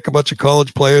you pick a bunch of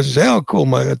college players and say, oh, cool,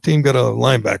 my team got a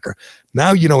linebacker.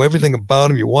 Now you know everything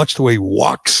about him. You watch the way he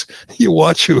walks. You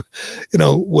watch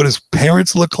what his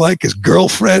parents look like, his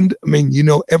girlfriend.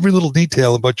 Every little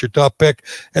detail about your top pick.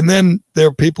 And then there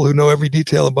are people who know every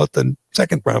detail about the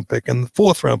second round pick and the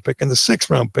fourth round pick and the sixth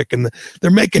round pick. And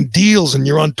they're making deals, and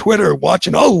you're on Twitter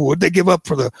watching, what'd they give up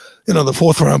for the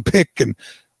fourth round pick? And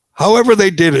however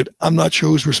they did it, I'm not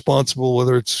sure who's responsible,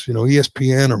 whether it's,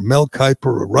 ESPN or Mel Kiper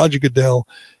or Roger Goodell.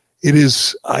 It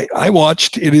is, I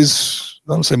watched, it is,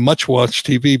 I don't say much watch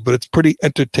TV, but it's pretty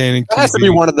entertaining. It has to be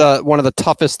one of the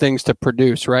toughest things to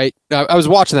produce, right? I was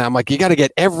watching that. I'm like, you got to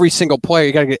get every single player.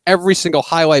 You got to get every single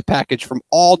highlight package from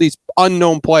all these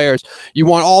unknown players. You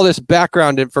want all this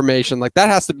background information. Like, that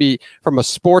has to be, from a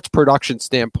sports production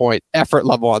standpoint, effort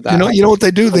level on that. You know what they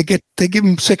do? They give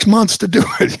them 6 months to do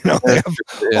it. They have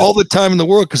all the time in the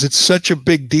world because it's such a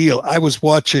big deal. I was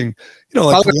watching.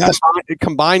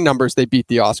 Combined numbers, they beat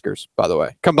the Oscars, by the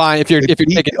way. Combined, if you're taking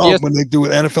when they do it,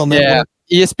 NFL Network.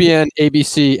 Yeah, ESPN,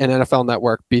 ABC, and NFL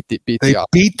Network beat the Oscars.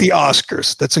 Beat the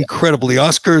Oscars. That's incredible. The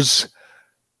Oscars,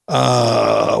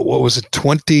 what was it,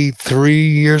 23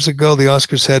 years ago? The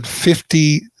Oscars had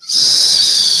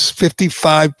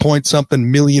 55 point something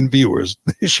million viewers.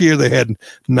 This year they had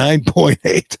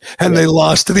 9.8, and they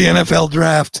lost to the NFL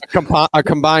draft. A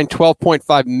combined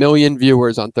 12.5 million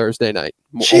viewers on Thursday night.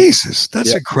 Jesus,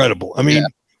 that's incredible.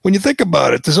 When you think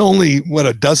about it, there's only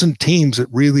a dozen teams that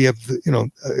really have.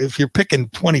 If you're picking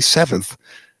 27th,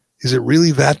 is it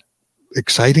really that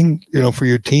exciting? For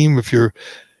your team, if you're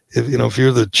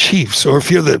the Chiefs or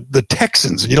if you're the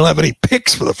Texans and you don't have any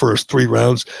picks for the first 3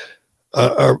 rounds.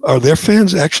 Are their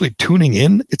fans actually tuning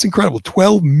in? It's incredible.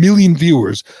 12 million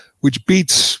viewers, which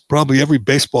beats probably every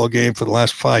baseball game for the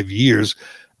last 5 years,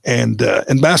 and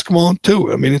basketball too.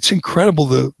 It's incredible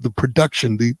the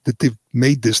production that they've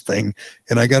made this thing.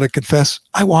 And I got to confess,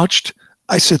 I watched.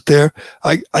 I sit there.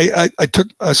 I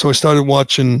started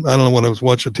watching. I don't know what I was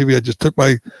watching on TV. I just took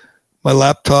my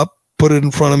laptop, put it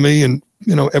in front of me, and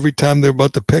every time they're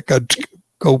about to pick, I'd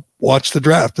go watch the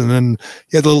draft. And then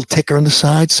you had a little ticker on the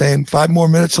side saying 5 more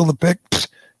minutes till the pick.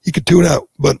 You could tune out.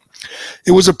 But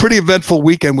it was a pretty eventful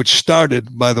weekend, which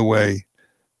started, by the way,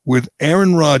 with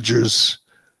Aaron Rodgers.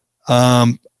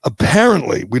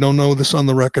 Apparently, we don't know this on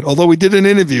the record, although we did an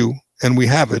interview, and we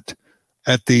have it,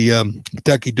 at the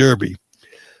Kentucky Derby.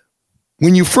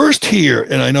 When you first hear,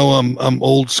 and I know I'm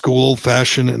old school, old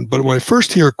fashioned, but when I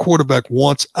first hear a quarterback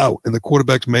wants out, and the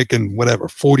quarterback's making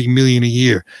 $40 million a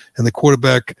year, and the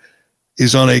quarterback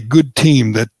is on a good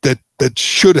team that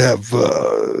should have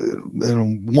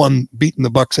beaten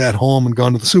the Bucs at home and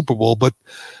gone to the Super Bowl, but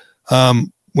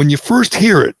when you first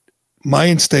hear it, my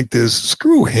instinct is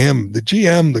screw him. The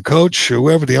GM, the coach,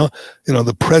 whoever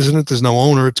the president, there's no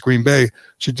owner. It's Green Bay,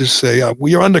 should just say, well,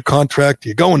 you're under contract.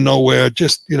 You're going nowhere.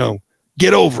 Just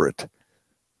get over it.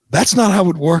 That's not how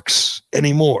it works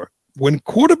anymore. When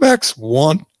quarterbacks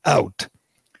want out,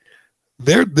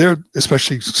 they're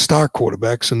especially star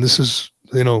quarterbacks, and this is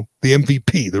the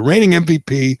MVP, the reigning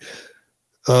MVP,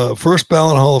 first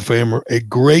ballot Hall of Famer, a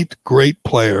great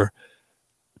player,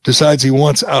 decides he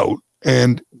wants out,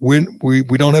 and when we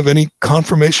don't have any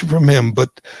confirmation from him,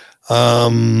 but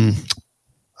I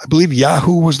believe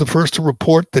Yahoo was the first to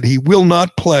report that he will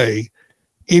not play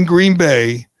in Green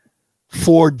Bay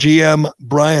for GM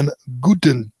Brian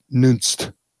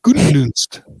Gutekunst.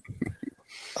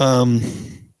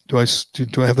 Do Do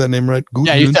I have that name right?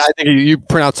 Yeah, I think you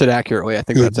pronounced it accurately. I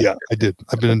think Good, that's yeah, I did.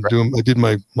 I did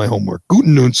my homework.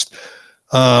 Gutenunst.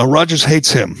 Rodgers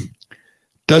hates him.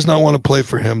 Does not want to play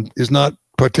for him. Is not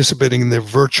participating in their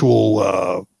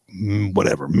virtual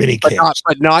whatever mini camps.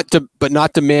 But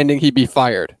not demanding he be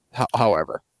fired.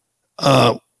 However,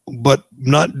 but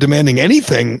not demanding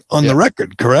anything on the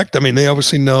record. Correct. I mean, they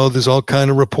obviously know there's all kind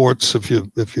of reports. If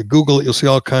you Google it, you'll see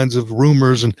all kinds of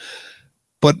rumors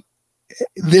but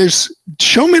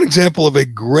show me an example of a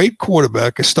great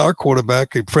quarterback, a star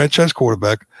quarterback, a franchise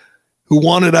quarterback who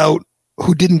wanted out,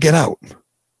 who didn't get out.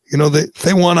 You know,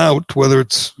 they want out, whether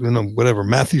it's, whatever,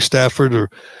 Matthew Stafford or,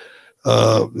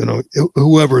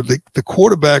 whoever. The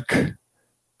quarterback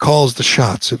calls the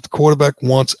shots. If the quarterback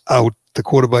wants out, the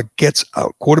quarterback gets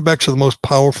out. Quarterbacks are the most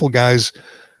powerful guys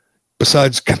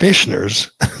besides commissioners.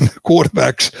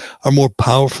 Quarterbacks are more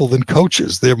powerful than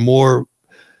coaches. They're more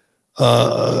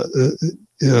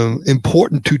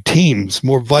important to teams,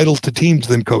 more vital to teams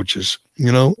than coaches.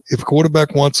 If a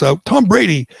quarterback wants out, Tom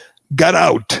Brady got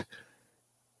out.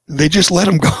 They just let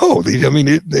him go. He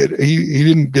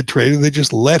didn't get traded. They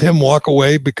just let him walk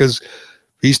away because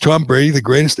he's Tom Brady, the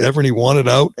greatest ever, and he wanted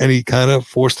out, and he kind of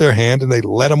forced their hand, and they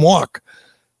let him walk.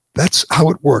 That's how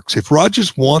it works. If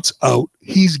Rodgers wants out,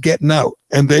 he's getting out,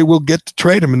 and they will get to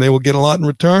trade him, and they will get a lot in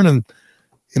return, and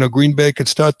Green Bay could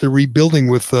start the rebuilding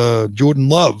with Jordan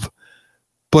Love.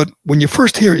 But when you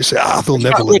first hear it, you say, they'll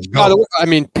never let him go.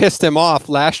 Pissed him off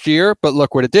last year, but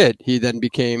look what it did. He then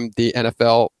became the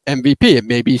NFL MVP. It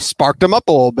maybe sparked him up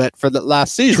a little bit for the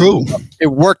last season. True. It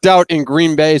worked out in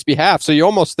Green Bay's behalf. So you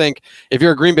almost think if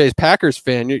you're a Green Bay's Packers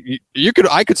fan,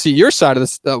 I could see your side of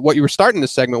this. What you were starting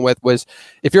this segment with was,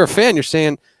 if you're a fan, you're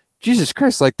saying, Jesus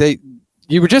Christ, like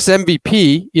you were just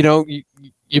MVP,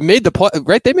 you made the play,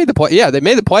 right? They made the play. Yeah, they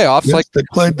made the playoffs. Yes, they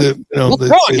played what's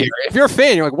wrong here? If you're a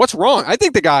fan, you're like, what's wrong? I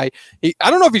think the guy,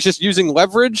 I don't know if he's just using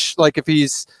leverage. Like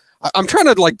I'm trying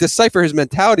to decipher his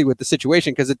mentality with the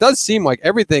situation, because it does seem like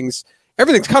everything's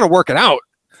kind of working out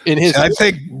in his. I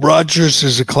think Rodgers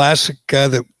is a classic guy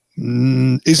that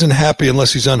isn't happy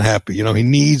unless he's unhappy. He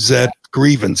needs that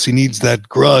grievance. He needs that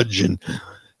grudge, and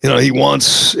he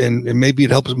wants, and maybe it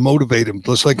helps motivate him.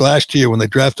 Just like last year when they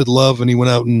drafted Love and he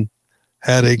went out and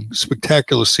had a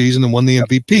spectacular season and won the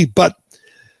MVP. But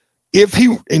if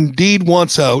he indeed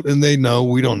wants out, and they know,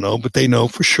 we don't know, but they know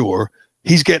for sure,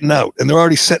 he's getting out. And they're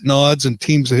already setting odds and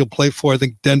teams that he'll play for. I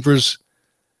think Denver's.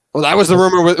 Well, that was the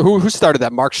rumor with who started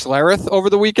that? Mark Schlereth over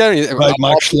the weekend? Right,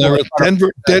 Mark Schlereth.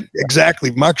 Denver, exactly.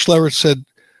 Mark Schlereth said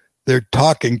they're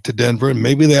talking to Denver, and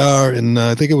maybe they are. And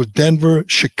I think it was Denver,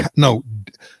 Chicago. No,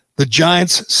 the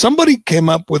Giants. Somebody came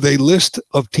up with a list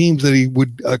of teams that he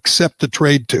would accept a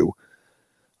trade to.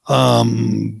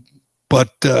 And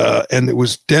it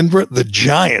was Denver, the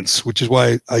Giants, which is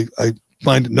why I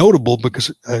find it notable, because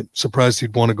I'm surprised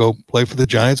he'd want to go play for the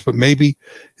Giants. But maybe,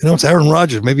 it's Aaron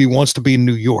Rodgers. Maybe he wants to be in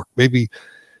New York. Maybe,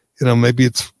 maybe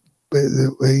it's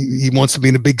he wants to be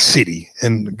in a big city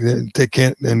and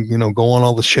go on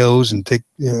all the shows and take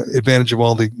advantage of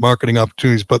all the marketing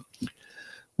opportunities. But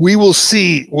we will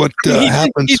see what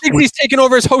happens. He thinks he's taking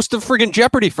over as host of friggin'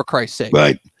 Jeopardy, for Christ's sake.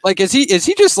 Right? Like, is he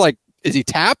just like? Is he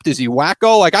tapped? Is he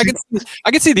wacko? Like, I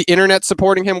can see the internet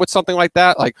supporting him with something like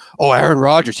that. Like, oh, Aaron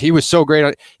Rodgers, he was so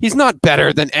great. He's not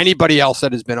better than anybody else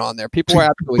that has been on there. People are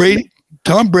absolutely.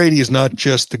 Tom Brady is not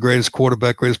just the greatest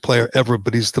quarterback, greatest player ever,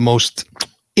 but he's the most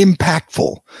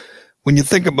impactful. When you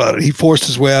think about it, he forced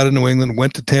his way out of New England,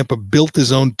 went to Tampa, built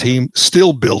his own team,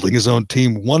 still building his own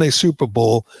team, won a Super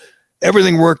Bowl.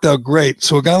 Everything worked out great.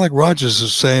 So a guy like Rodgers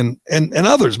is saying, and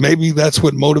others, maybe that's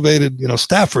what motivated,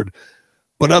 Stafford.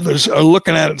 But others are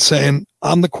looking at it saying,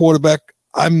 I'm the quarterback.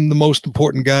 I'm the most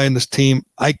important guy in this team.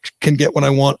 I can get what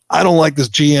I want. I don't like this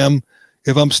GM.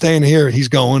 If I'm staying here, he's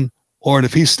going. Or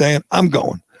if he's staying, I'm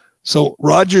going. So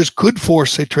Rodgers could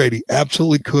force a trade. He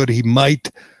absolutely could. He might.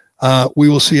 We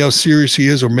will see how serious he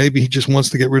is. Or maybe he just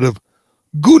wants to get rid of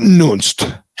Gutenunst.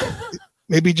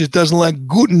 Maybe he just doesn't like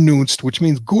Gutenunst, which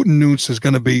means Gutenunst is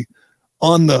going to be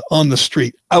on the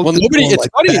street.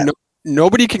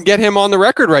 Nobody can get him on the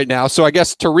record right now. So I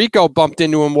guess Tirico bumped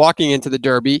into him walking into the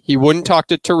Derby. He wouldn't talk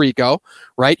to Tirico,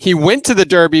 right? He went to the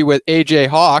Derby with AJ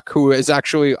Hawk, who is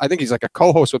actually, I think he's like a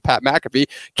co-host with Pat McAfee.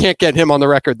 Can't get him on the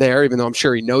record there, even though I'm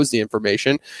sure he knows the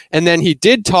information. And then he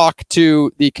did talk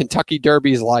to the Kentucky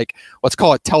Derby's, like, let's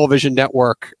call it television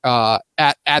network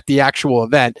at the actual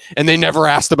event. And they never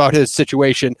asked about his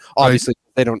situation. Obviously,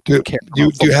 they don't care. Do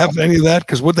you have any of that?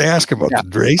 Because what they ask about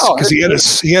the race? Because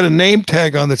he had a name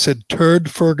tag on that said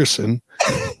Turd Ferguson,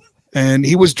 and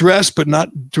he was dressed, but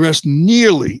not dressed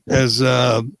nearly as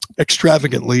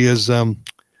extravagantly as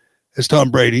as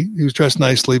Tom Brady. He was dressed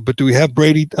nicely, but do we have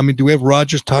Brady? I mean, do we have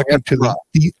Rodgers talking to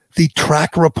the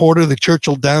track reporter, the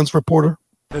Churchill Downs reporter?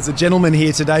 There's a gentleman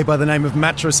here today by the name of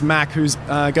Mattress Mac who's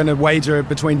going to wager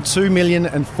between $2 million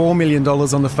and $4 million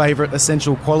on the favourite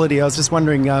Essential Quality. I was just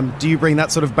wondering, do you bring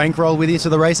that sort of bankroll with you to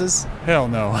the races? Hell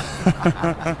no.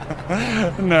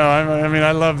 No, I mean,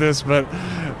 I love this, but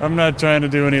I'm not trying to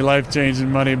do any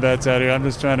life-changing money bets out here. I'm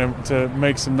just trying to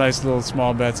make some nice little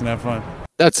small bets and have fun.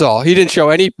 That's all. He didn't show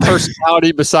any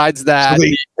personality besides that. So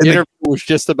the interview was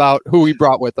just about who he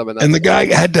brought with him. And the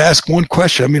guy had to ask one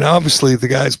question. I mean, obviously the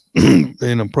guy's,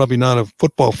 probably not a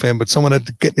football fan, but someone had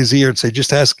to get in his ear and say,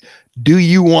 just ask, do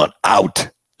you want out?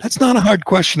 That's not a hard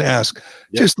question to ask.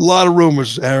 Yep. Just a lot of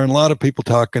rumors, Aaron, a lot of people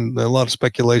talking, a lot of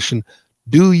speculation.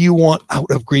 Do you want out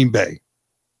of Green Bay?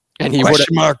 And he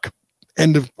question mark.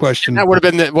 End of question. That would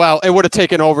have been it would have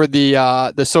taken over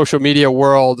the social media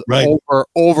world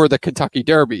over the Kentucky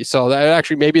Derby. So that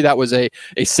actually maybe that was a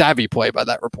savvy play by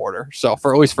that reporter. So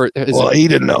he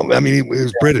didn't know. I mean, he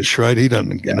was British, right? He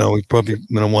doesn't know. He probably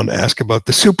wanted to ask about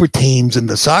the super teams and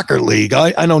the soccer league.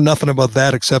 I know nothing about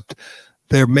that except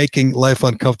they're making life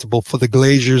uncomfortable for the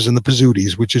Glaziers and the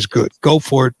Pizzutis, which is good. Go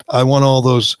for it. I want all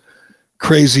those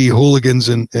crazy hooligans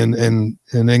in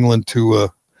England to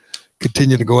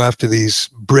continue to go after these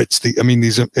Brits,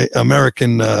 these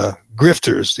American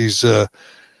grifters, these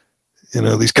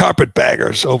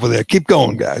carpetbaggers over there. Keep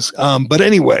going, guys. But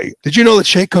anyway, did you know that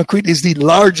Shea Concrete is the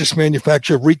largest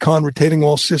manufacturer of recon retaining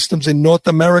wall systems in North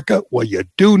America? Well, you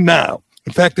do now.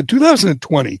 In fact, in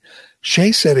 2020,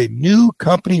 Shea set a new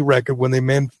company record when they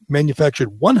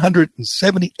manufactured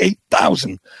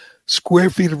 178,000 square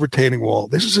feet of retaining wall.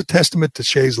 This is a testament to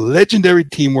Shea's legendary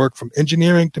teamwork from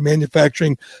engineering to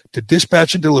manufacturing to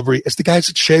dispatch and delivery. As the guys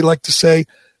at Shea like to say,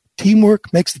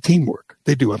 teamwork makes the team work.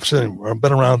 They do. I've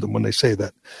been around them when they say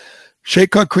that. Shea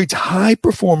Concrete's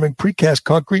high-performing precast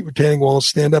concrete retaining walls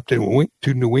stand up to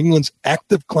New England's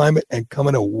active climate and come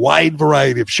in a wide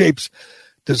variety of shapes,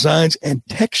 designs, and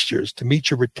textures to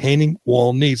meet your retaining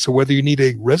wall needs. So whether you need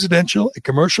a residential, a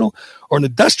commercial, or an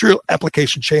industrial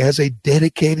application, Shea has a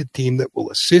dedicated team that will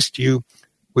assist you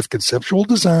with conceptual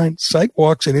design, site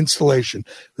walks, and installation.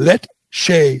 Let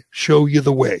Shea show you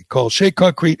the way. Call Shea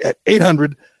Concrete at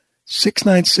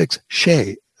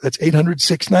 800-696-SHEA. That's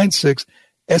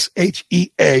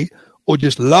 800-696-SHEA. Or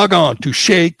just log on to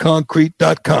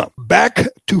SheaConcrete.com. Back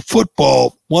to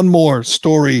football. One more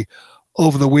story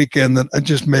over the weekend that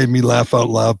just made me laugh out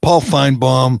loud. Paul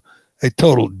Finebaum, a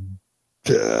total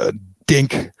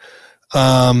dink.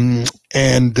 I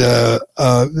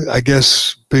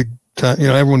guess big time,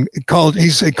 everyone college.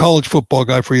 He's a college football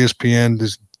guy for ESPN,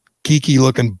 this geeky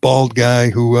looking bald guy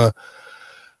who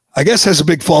I guess has a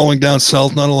big following down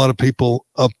south. Not a lot of people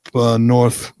up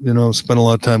north, spend a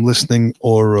lot of time listening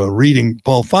or reading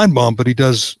Paul Finebaum, but he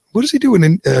does, what does he do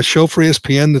in a show for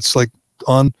ESPN that's like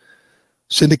on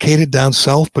syndicated down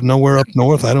south, but nowhere up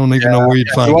north? I don't even know where you'd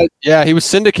find it. Yeah, he was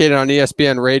syndicated on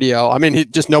ESPN radio. I mean,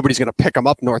 nobody's going to pick him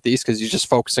up northeast because he's just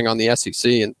focusing on the SEC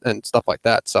and stuff like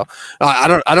that. So I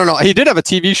don't know. He did have a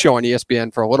TV show on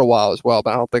ESPN for a little while as well,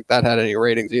 but I don't think that had any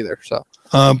ratings either. So,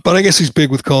 but I guess he's big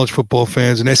with college football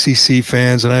fans and SEC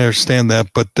fans, and I understand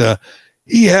that. But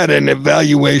he had an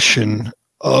evaluation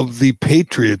of the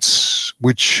Patriots,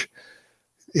 which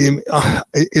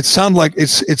it sounds like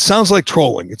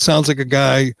trolling. It sounds like a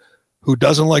guy who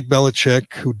doesn't like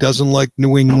Belichick, who doesn't like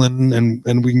New England,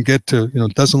 and we can get to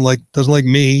doesn't like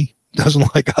me,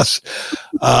 doesn't like us,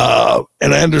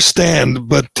 and I understand,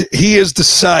 but he has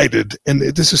decided, and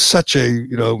this is such a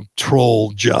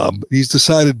troll job. He's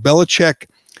decided Belichick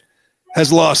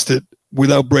has lost it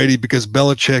without Brady because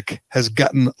Belichick has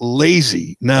gotten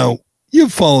lazy. Now,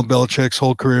 you've followed Belichick's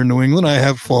whole career in New England. I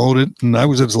have followed it, and I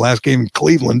was at his last game in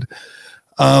Cleveland.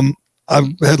 I've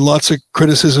had lots of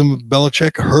criticism of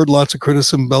Belichick, heard lots of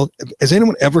criticism. Has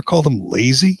anyone ever called him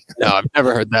lazy? No, I've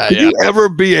never heard that. Could you ever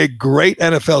be a great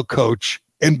NFL coach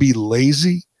and be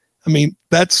lazy? I mean,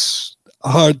 that's a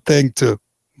hard thing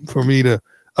for me to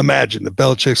imagine, that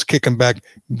Belichick's kicking back,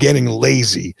 getting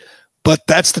lazy. But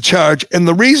that's the charge. And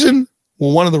the reason,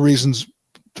 one of the reasons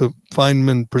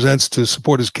Feynman presents to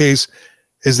support his case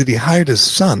is that he hired his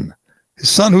son. His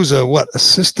son, who's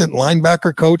assistant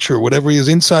linebacker coach or whatever he is,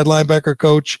 inside linebacker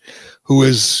coach, who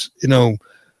is, I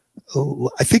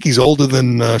think he's older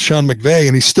than Sean McVay,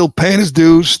 and he's still paying his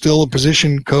dues, still a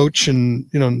position coach, and,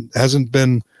 hasn't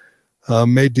been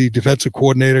made the defensive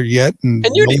coordinator yet. And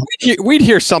we'd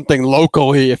hear something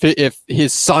locally if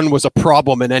his son was a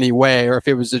problem in any way, or if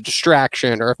it was a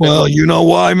distraction, or if you know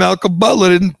why Malcolm Butler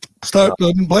didn't Start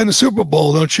playing the Super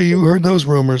Bowl, don't you? You heard those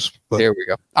rumors. But there we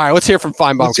go. All right, let's hear from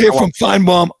Finebaum. Let's hear from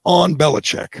Finebaum on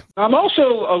Belichick. I'm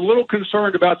also a little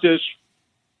concerned about this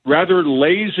rather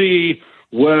lazy,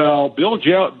 Bill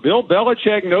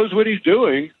Belichick knows what he's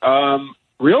doing.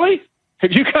 Really?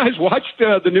 Have you guys watched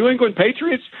the New England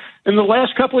Patriots in the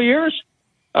last couple of years?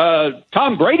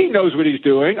 Tom Brady knows what he's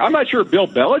doing. I'm not sure Bill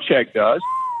Belichick does.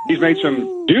 He's made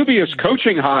some dubious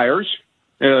coaching hires,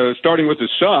 starting with his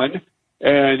son.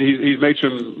 And he's made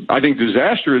some, I think,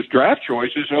 disastrous draft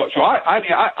choices. So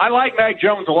I like Mac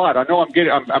Jones a lot. I know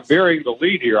I'm burying the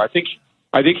lead here. I think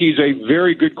he's a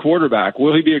very good quarterback.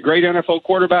 Will he be a great NFL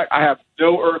quarterback? I have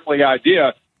no earthly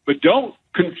idea. But don't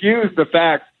confuse the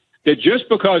fact that just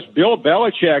because Bill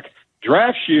Belichick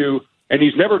drafts you and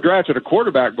he's never drafted a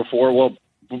quarterback before, well,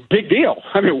 big deal.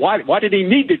 I mean, why did he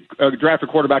need to draft a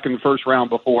quarterback in the first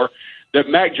round before? That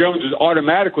Mac Jones is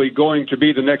automatically going to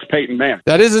be the next Peyton Manning.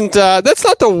 That's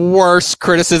not the worst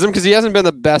criticism because he hasn't been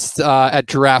the best at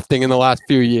drafting in the last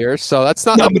few years. So that's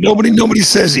not. No, but nobody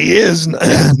says he is.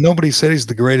 Nobody said he's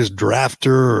the greatest drafter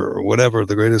or whatever,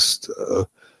 the greatest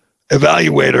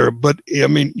evaluator. But I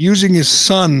mean, using his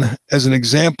son as an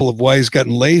example of why he's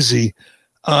gotten lazy.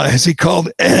 Has he called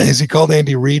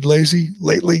Andy Reid lazy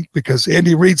lately? Because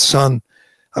Andy Reid's son.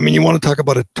 I mean, you want to talk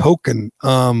about a token,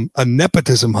 a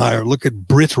nepotism hire. Look at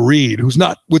Britt Reid, who's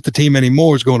not with the team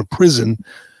anymore, is going to prison.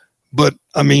 But,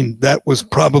 I mean, that was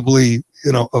probably,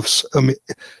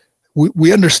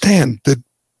 we understand that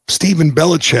Stephen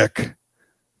Belichick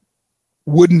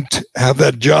wouldn't have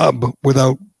that job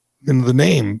without the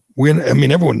name.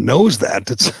 Everyone knows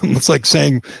that. It's like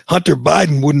saying Hunter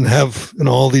Biden wouldn't have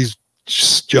all these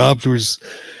jobs where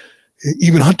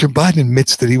even Hunter Biden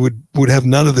admits that he would have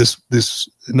none of these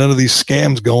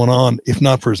scams going on if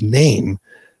not for his name.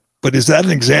 But is that an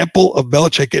example of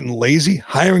Belichick getting lazy,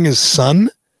 hiring his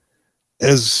son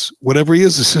as whatever he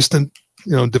is, assistant,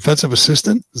 defensive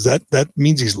assistant? That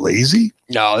means he's lazy?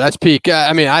 No, that's peak.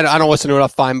 I don't listen to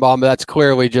enough Finebaum, but that's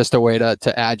clearly just a way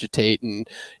to agitate. And,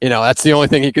 that's the only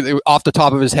thing he could, off the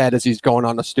top of his head, as he's going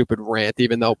on a stupid rant,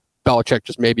 even though Belichick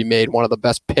just maybe made one of the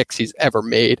best picks he's ever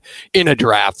made in a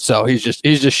draft. So he's just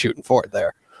shooting for it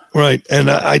there. Right. And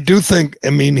I do think,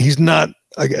 he's not,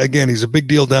 again, he's a big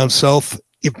deal down south.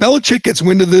 If Belichick gets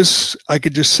wind of this, I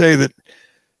could just say that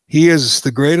he is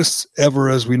the greatest ever,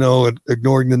 as we know, at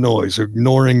ignoring the noise,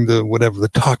 ignoring the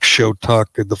talk show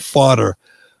talk, the fodder.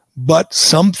 But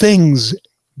some things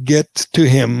get to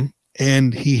him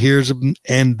and he hears them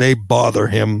and they bother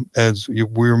him.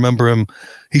 We remember him.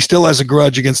 He still has a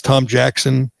grudge against Tom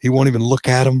Jackson. He won't even look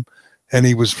at him. And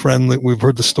he was friendly. We've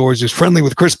heard the stories. He was friendly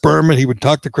with Chris Berman. He would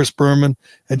talk to Chris Berman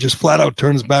and just flat out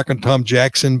turn his back on Tom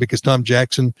Jackson because Tom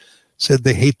Jackson said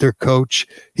they hate their coach.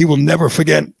 He will never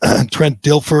forget Trent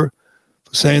Dilfer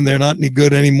saying they're not any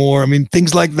good anymore.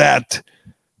 Things like that.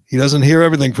 He doesn't hear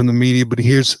everything from the media, but he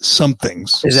hears some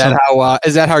things. Is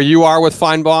that how you are with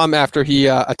Finebaum after he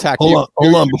attacked you?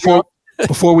 Hold on.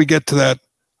 Before we get to that,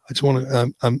 I just want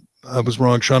to. I was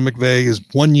wrong. Sean McVay is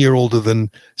 1 year older than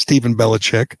Stephen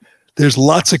Belichick. There's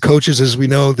lots of coaches, as we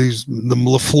know, the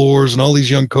LaFleurs and all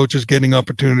these young coaches getting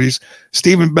opportunities.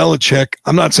 Stephen Belichick,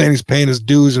 I'm not saying he's paying his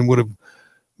dues and would have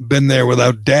been there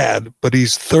without dad, but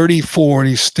he's 34 and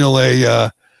he's still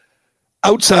a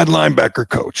outside linebacker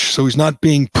coach. So he's not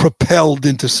being propelled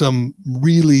into some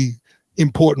really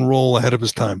important role ahead of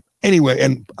his time. Anyway,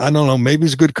 and I don't know, maybe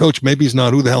he's a good coach, maybe he's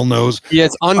not. Who the hell knows? He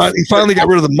finally got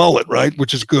rid of the mullet, right?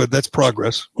 Which is good. That's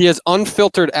progress. He has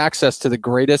unfiltered access to the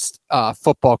greatest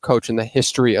football coach in the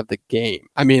history of the game.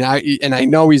 I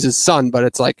know he's his son, but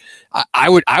it's like I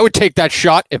would take that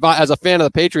shot if as a fan of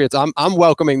the Patriots. I'm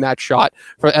welcoming that shot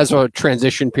as a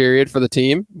transition period for the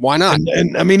team. Why not?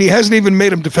 And he hasn't even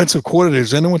made him defensive coordinator.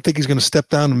 Does anyone think he's going to step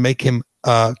down and make him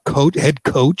head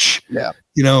coach? Yeah.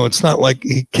 It's not like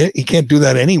he can't do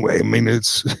that anyway.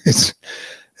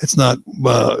 It's not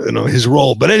his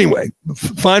role. But anyway,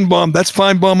 Finebaum, that's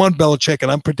Finebaum on Belichick, and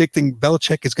I'm predicting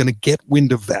Belichick is going to get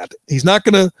wind of that. He's not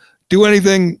going to do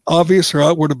anything obvious or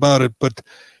outward about it, but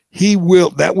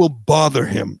that will bother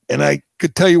him. And I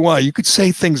could tell you why. You could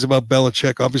say things about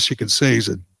Belichick. Obviously, you can say he's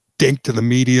a dink to the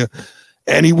media,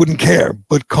 and he wouldn't care.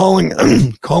 But calling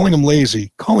him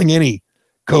lazy, calling any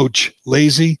coach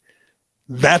lazy,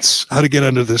 that's how to get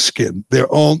under the skin. They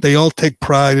all take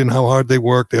pride in how hard they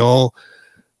work. They all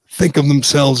think of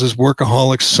themselves as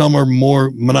workaholics. Some are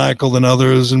more maniacal than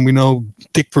others. And we know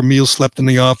Dick Vermeil slept in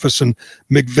the office and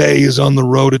McVay is on the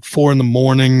road at 4 a.m.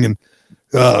 and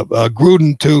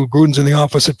Gruden too. Gruden's in the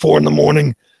office at 4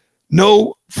 a.m.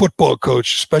 No football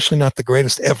coach, especially not the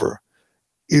greatest ever,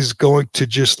 is going to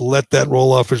just let that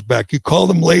roll off his back. You call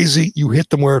them lazy, you hit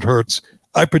them where it hurts.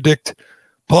 I predict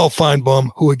Paul Finebaum,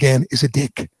 who again is a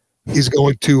dick, is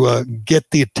going to get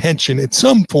the attention in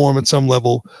some form, at some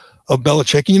level, of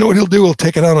Belichick. And you know what he'll do? He'll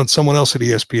take it out on someone else at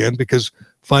ESPN because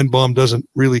Finebaum doesn't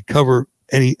really cover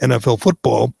any NFL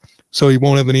football, so he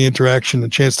won't have any interaction, a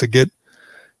chance to get,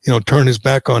 turn his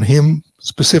back on him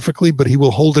specifically, but he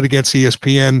will hold it against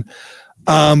ESPN.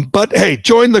 But hey,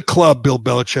 join the club, Bill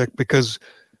Belichick, because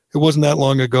it wasn't that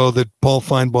long ago that Paul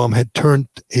Finebaum had turned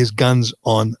his guns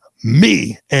on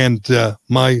me and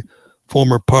my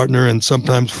former partner and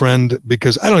sometimes friend,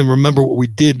 because I don't even remember what we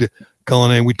did,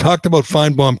 Cullinane. We talked about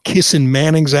Finebaum kissing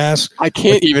Manning's ass. I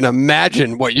can't even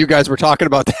imagine what you guys were talking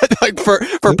about. Like for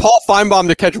Paul Finebaum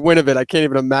to catch wind of it, I can't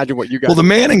even imagine what you guys. Well, the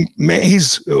Manning,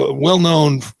 he's well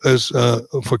known as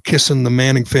for kissing the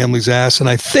Manning family's ass, and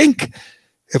I think,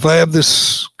 if I have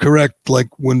this correct, like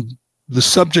when the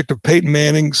subject of Peyton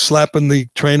Manning slapping the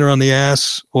trainer on the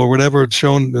ass or whatever,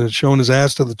 showing his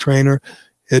ass to the trainer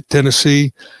at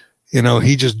Tennessee,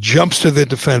 he just jumps to the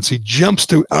defense. He jumps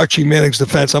to Archie Manning's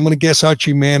defense. I'm going to guess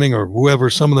Archie Manning or whoever,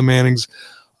 some of the Mannings,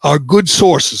 are good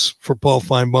sources for Paul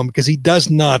Finebaum because he does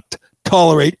not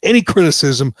tolerate any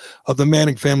criticism of the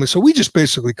Manning family. So we just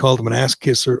basically called him an ass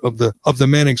kisser of the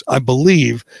Mannings, I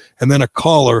believe. And then a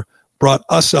caller brought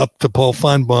us up to Paul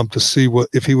Finebaum to see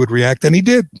if he would react, and he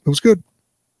did. It was good.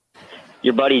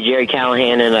 Your buddy Jerry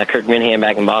Callahan and Kirk Miniham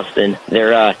back in Boston,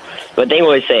 they're what they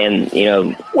always saying,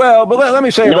 Well, but let me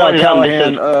say about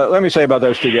Callahan. Let me say about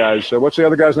those two guys. What's the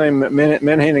other guy's name?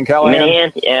 Minahan and Callahan.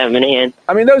 Minahan, yeah, Minahan.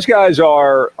 I mean, those guys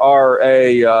are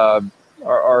a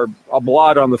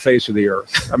blot on the face of the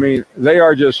earth. I mean, they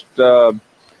are just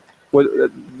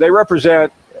they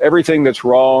represent everything that's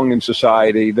wrong in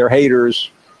society. They're haters.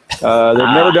 They've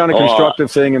never done a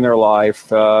constructive thing in their life.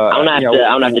 I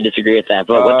don't have to disagree with that.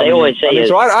 But what they always say is,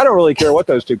 so I don't really care what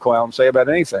those two clowns say about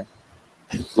anything.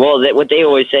 Well, what they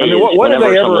always say is, what did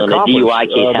they ever accomplish? DUI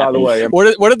case by the way,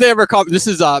 what did they ever accomplish? This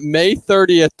is May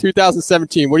 30th,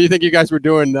 2017. What do you think you guys were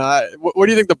doing? What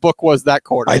do you think the book was that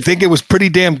quarter? I think it was pretty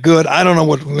damn good. I don't know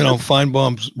what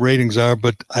Finebaum's ratings are,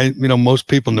 but most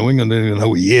people in New England don't even know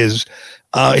who he is.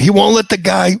 He won't let the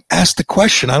guy ask the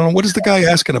question. I don't know. What is the guy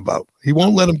asking about? He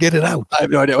won't let him get it out. I have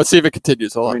no idea. Let's see if it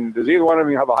continues. Hold on. I mean, does either one of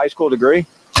you have a high school degree?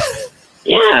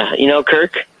 Yeah,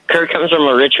 Kirk comes from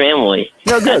a rich family.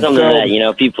 No, good. That's something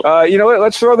that, people.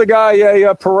 Let's throw the guy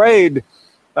a parade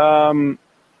on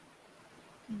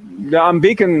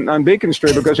Beacon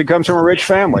Street because he comes from a rich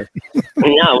family.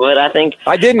 No, but I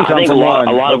didn't come from one.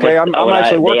 Okay, I'm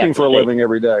actually working for a living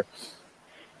every day.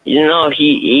 He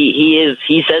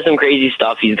says some crazy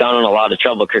stuff. He's gone in a lot of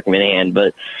trouble, Kirk Miniham.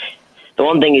 But the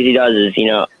one thing he does is,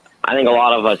 I think a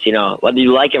lot of us, whether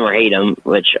you like him or hate him,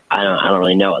 which I don't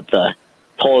really know what the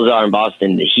polls are in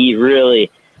Boston. He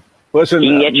really listen. He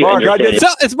can get you Mark,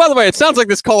 it's by the way, it sounds like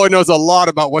this caller knows a lot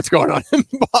about what's going on in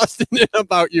Boston and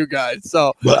about you guys.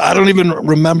 So, but I don't even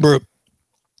remember.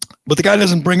 But the guy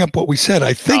doesn't bring up what we said.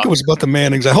 I think it was about the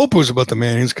Mannings. I hope it was about the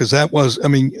Mannings because that was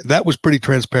pretty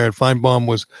transparent. Finebaum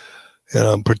was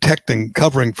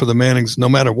covering for the Mannings no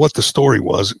matter what the story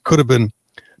was. It could have been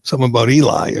something about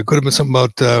Eli. It could have been something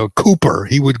about Cooper.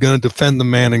 He was going to defend the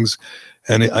Mannings,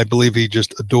 and I believe he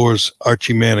just adores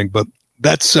Archie Manning. But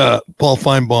that's Paul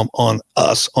Finebaum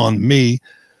on me.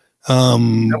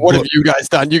 What have you guys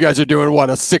done? You guys are doing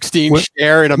a 16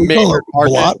 share in a major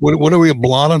market? What are we, a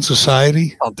blot on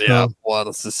society? Oh, yeah, blot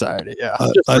on society. Yeah,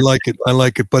 I like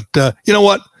it. But you know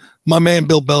what? My man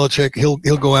Bill Belichick,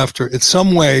 he'll go after it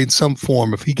some way, in some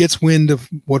form. If he gets wind of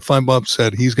what Finebaum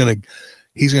said, he's gonna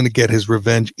get his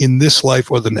revenge in this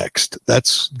life or the next.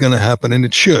 That's gonna happen, and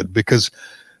it should, because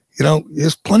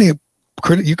there's plenty of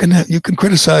you can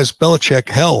criticize Belichick.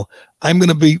 Hell, I'm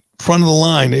gonna be front of the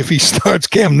line if he starts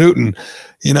Cam Newton.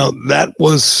 That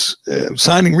was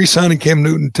re-signing Cam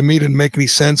Newton to me didn't make any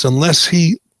sense unless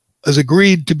he has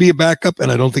agreed to be a backup,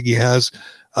 and I don't think he has.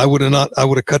 I would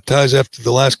have cut ties after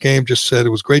the last game. Just said it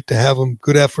was great to have him.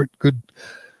 Good effort, good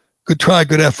try,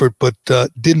 good effort, but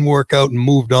didn't work out and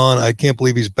moved on. I can't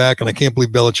believe he's back, and I can't believe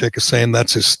Belichick is saying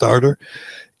that's his starter.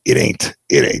 It ain't.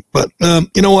 But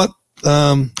you know what?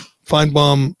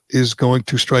 Finebaum is going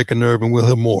to strike a nerve, and we'll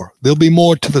hear more. There'll be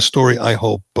more to the story, I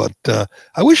hope. But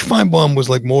I wish Finebaum was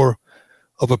like more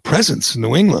of a presence in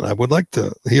New England. I would like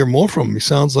to hear more from him. He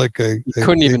sounds like he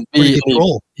couldn't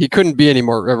be any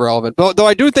more irrelevant. Though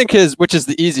I do think which is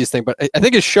the easiest thing, but I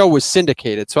think his show was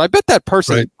syndicated. So I bet that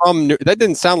person that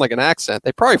didn't sound like an accent.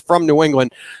 They're probably from New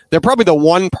England. They're probably the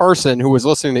one person who was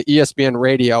listening to ESPN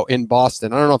radio in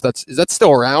Boston. I don't know if is that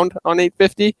still around on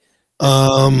 850?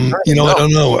 I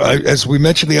don't know. As we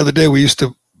mentioned the other day, we used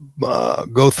to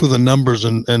go through the numbers,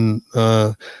 and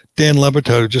Dan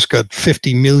Lebertard just got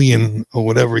 50 million or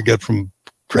whatever he got from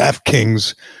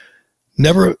DraftKings.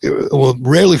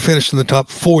 Rarely finished in the top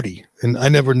 40. And I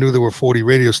never knew there were 40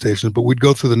 radio stations, but we'd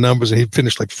go through the numbers and he'd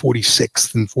finish like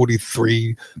 46th and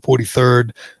 43,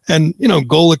 43rd. And,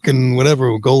 Golick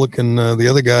and the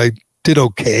other guy did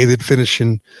okay. They'd finish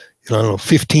in,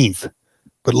 15th.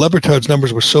 But Lebertard's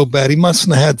numbers were so bad. He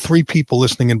mustn't have had 3 people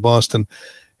listening in Boston.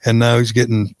 And now he's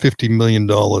getting $50 million.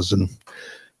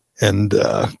 And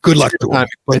good luck to him.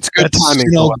 It's good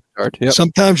timing. Yep.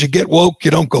 Sometimes you get woke, you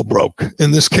don't go broke.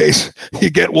 In this case, you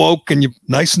get woke and you're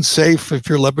nice and safe. If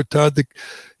you're Lebertard,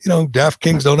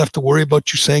 DraftKings don't have to worry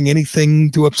about you saying anything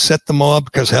to upset the mob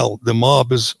because, hell, the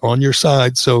mob is on your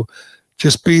side. So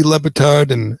just be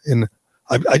Lebertard. And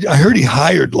I heard he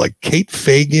hired like Kate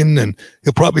Fagan, and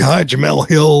he'll probably hire Jamel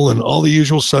Hill and all the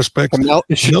usual suspects.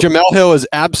 Jamel Hill is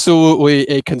absolutely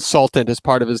a consultant as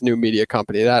part of his new media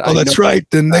company. That's right.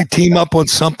 Then they team up on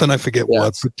something. I forget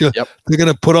what. But they're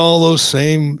going to put all those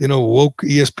same, woke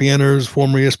ESPNers,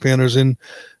 former ESPNers in,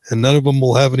 and none of them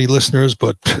will have any listeners.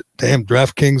 But damn,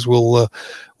 DraftKings will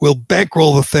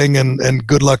bankroll the thing, and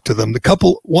good luck to them.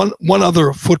 One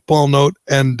other football note,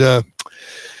 and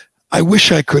I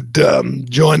wish I could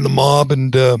join the mob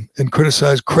and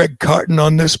criticize Craig Carton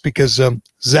on this, because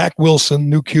Zach Wilson,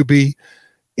 new QB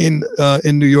in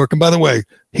New York, and by the way,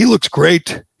 he looks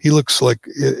great. He looks like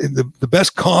the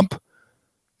best comp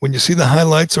when you see the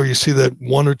highlights, or you see that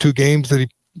 1 or 2 games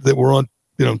that were on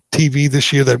TV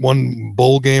this year. That one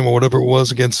bowl game or whatever it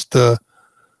was against.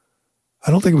 I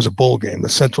don't think it was a bowl game.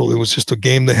 It was just a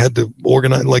game they had to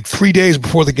organize. Like 3 days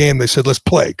before the game, they said, let's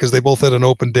play, because they both had an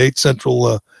open date.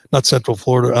 Not Central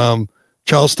Florida,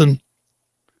 Charleston,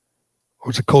 or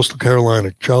was it Coastal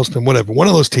Carolina? Charleston, whatever. One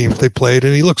of those teams, they played,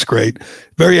 and he looks great.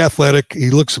 Very athletic.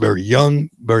 He looks very young,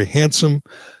 very handsome.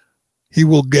 He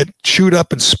will get chewed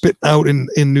up and spit out in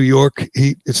New York.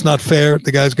 It's not fair.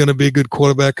 The guy's going to be a good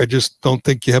quarterback. I just don't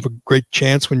think you have a great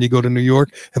chance when you go to New York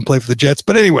and play for the Jets.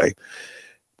 But anyway,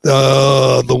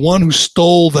 the one who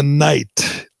stole the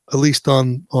night, at least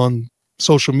on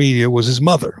social media, was his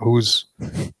mother, who was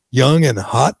young and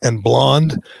hot and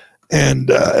blonde, and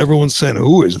everyone's saying,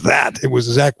 who is that? It was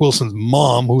Zach Wilson's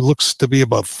mom, who looks to be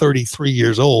about 33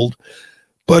 years old.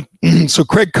 But so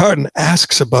Craig Carton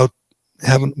asks about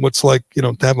having what's like,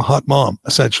 to have a hot mom,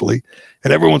 essentially,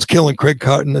 and everyone's killing Craig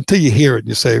Carton until you hear it and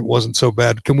you say it wasn't so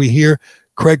bad. Can we hear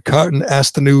Craig Carton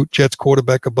ask the new Jets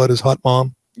quarterback about his hot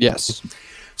mom? Yes.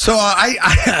 So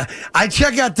I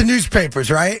check out the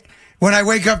newspapers, right? When I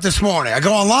wake up this morning, I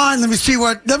go online. Let me just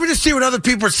see what other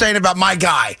people are saying about my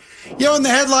guy. And the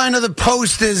headline of the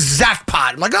Post is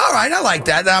Zachpot. I'm like, all right, I like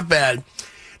that. Not bad.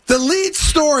 The lead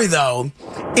story, though,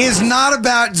 is not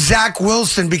about Zach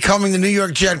Wilson becoming the New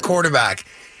York Jet quarterback.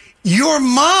 Your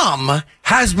mom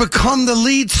has become the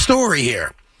lead story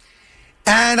here.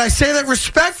 And I say that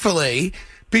respectfully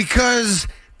because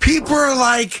people are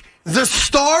like, the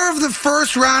star of the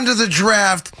first round of the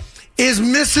draft is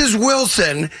Mrs.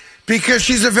 Wilson, because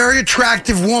she's a very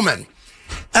attractive woman.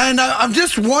 And I'm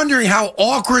just wondering how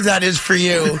awkward that is for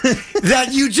you, that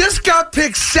you just got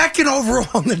picked second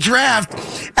overall in the draft,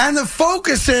 and the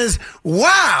focus is,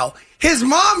 wow, his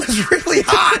mom is really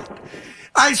hot.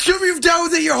 I assume you've dealt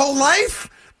with it your whole life,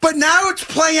 but now it's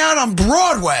playing out on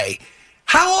Broadway.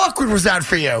 How awkward was that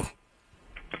for you?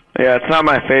 Yeah, it's not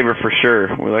my favorite for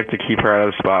sure. We like to keep her out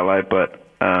of the spotlight, but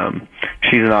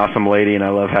she's an awesome lady, and I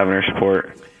love having her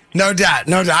support. No doubt.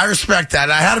 I respect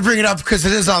that. I had to bring it up because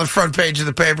it is on the front page of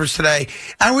the papers today.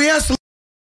 And we asked.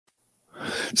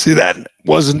 See, that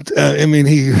wasn't.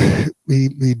 That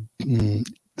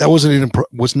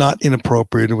was not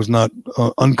inappropriate. It was not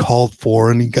uncalled for,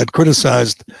 and he got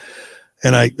criticized.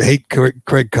 And I hate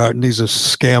Craig Carton. He's a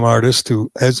scam artist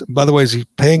who has. By the way, is he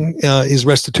paying his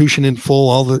restitution in full?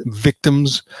 All the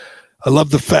victims. I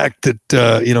love the fact that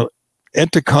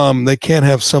Entercom, they can't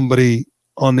have somebody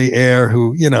on the air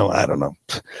who, I don't know,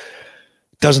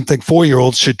 doesn't think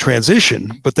 4-year-olds should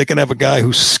transition, but they can have a guy who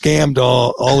scammed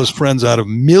all his friends out of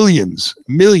millions,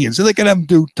 and they can have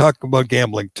him talk about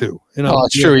gambling too.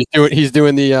 It's true. He's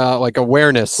doing the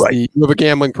awareness. Right. You have a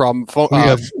gambling problem.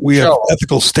 We have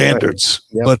ethical standards,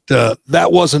 but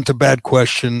that wasn't a bad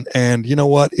question. And you know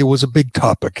what? It was a big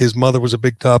topic. His mother was a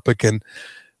big topic, and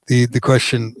the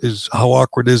question is, how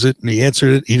awkward is it? And he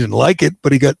answered it. He didn't like it,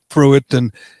 but he got through it.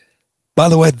 And by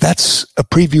the way, that's a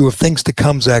preview of things to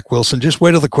come, Zach Wilson. Just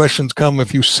wait till the questions come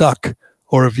if you suck,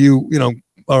 or if you,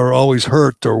 are always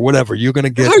hurt or whatever. You're going to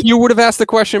get. You would have asked the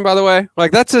question, by the way.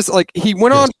 Like, that's just like he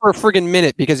went on for a friggin'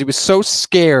 minute because he was so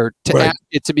scared to ask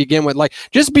it to begin with. Like,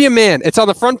 just be a man. It's on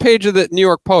the front page of the New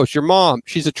York Post. Your mom,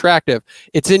 she's attractive.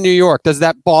 It's in New York. Does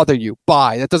that bother you?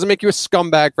 Bye. That doesn't make you a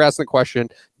scumbag for asking the question.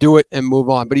 Do it and move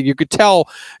on. But you could tell,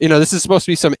 this is supposed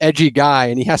to be some edgy guy,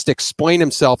 and he has to explain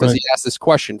himself as he asks this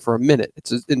question for a minute.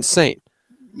 It's insane.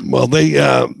 Well, he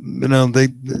asked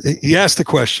the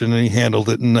question and he handled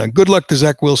it. And good luck to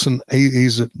Zach Wilson.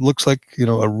 He's looks like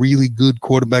a really good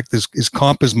quarterback. His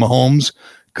comp is Mahomes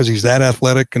because he's that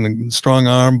athletic and a strong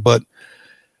arm. But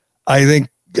I think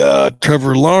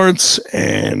Trevor Lawrence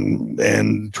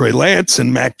and Trey Lance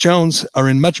and Mac Jones are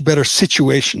in much better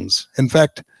situations. In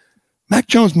fact, Mac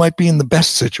Jones might be in the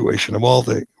best situation of all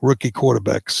the rookie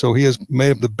quarterbacks. So he has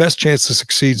made the best chance to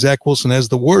succeed. Zach Wilson has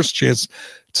the worst chance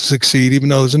to succeed, even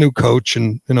though there's a new coach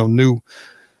and new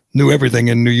everything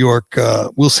in New York.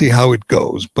 We'll see how it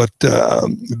goes. But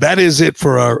that is it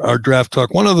for our draft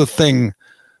talk. One other thing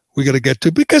we got to get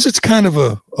to, because it's kind of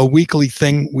a weekly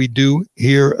thing we do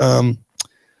here.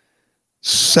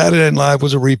 Saturday Night Live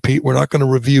was a repeat. We're not going to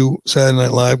review Saturday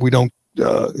Night Live. We don't.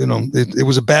 It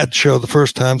was a bad show the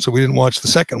first time, so we didn't watch the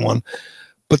second one.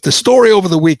 But the story over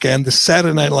the weekend, the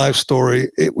Saturday Night Live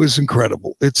story, it was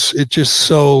incredible. It's just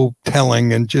so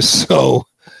telling and just so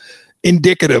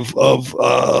indicative of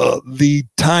the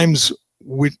times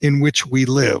in which we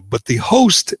live. But the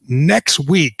host next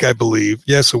week, I believe,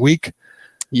 a week?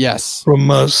 Yes.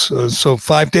 From us, so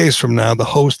 5 days from now, the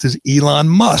host is Elon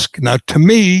Musk. Now, to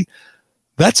me,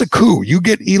 that's a coup. You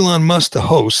get Elon Musk to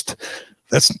host.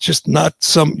 That's just not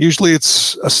usually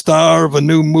it's a star of a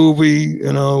new movie,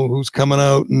 who's coming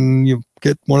out, and you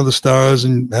get one of the stars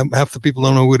and half the people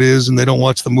don't know who it is and they don't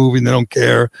watch the movie and they don't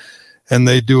care. And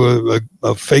they do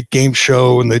a fake game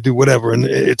show and they do whatever. And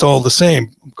it's all the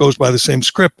same, goes by the same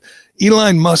script.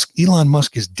 Elon Musk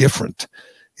is different.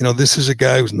 This is a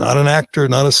guy who's not an actor,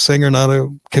 not a singer, not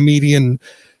a comedian,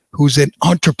 who's an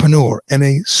entrepreneur and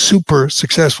a super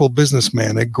successful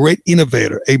businessman, a great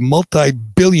innovator, a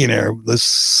multi-billionaire, the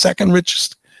second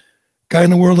richest guy in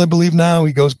the world, I believe now.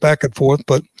 He goes back and forth,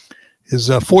 but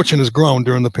his fortune has grown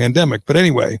during the pandemic. But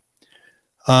anyway,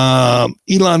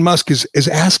 Elon Musk is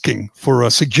asking for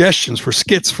suggestions for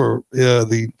skits for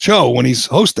the show when he's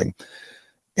hosting.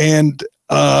 And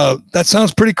that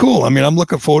sounds pretty cool. I mean, I'm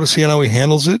looking forward to seeing how he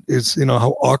handles it. It's,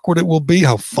 how awkward it will be,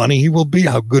 how funny he will be,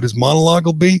 how good his monologue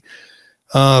will be.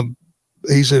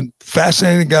 He's a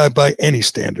fascinating guy by any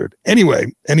standard.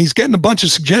 Anyway, and he's getting a bunch of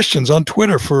suggestions on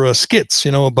Twitter for skits,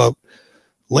 about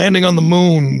landing on the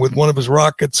moon with one of his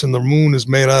rockets and the moon is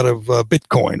made out of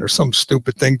Bitcoin or some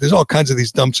stupid thing. There's all kinds of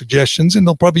these dumb suggestions and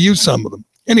they'll probably use some of them.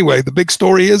 Anyway, the big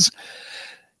story is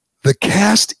the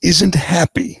cast isn't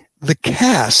happy. The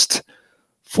cast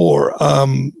for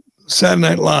Saturday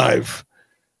Night Live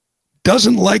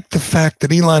doesn't like the fact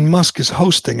that Elon Musk is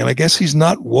hosting, and I guess he's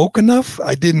not woke enough.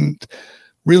 I didn't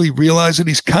really realize it.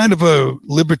 He's kind of a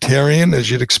libertarian, as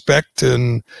you'd expect,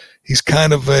 and he's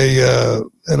kind of a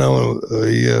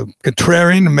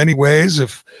contrarian in many ways.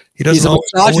 If he doesn't, he's a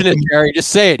misogynist, Jerry.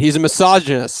 Just say it. He's a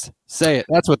misogynist. Say it.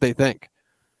 That's what they think.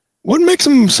 What makes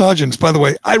him a misogynist, by the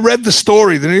way? I read the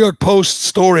story, the New York Post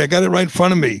story. I got it right in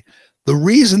front of me. The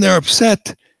reason they're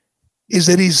upset is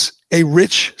that he's a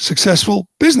rich, successful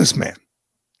businessman.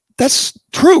 That's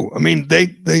true. I mean, they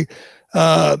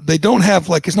don't have,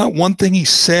 like, it's not one thing he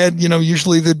said.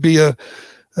 Usually there'd be an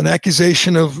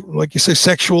accusation of, like you say,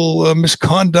 sexual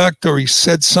misconduct, or he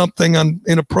said something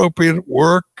inappropriate at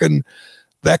work and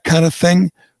that kind of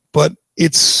thing. But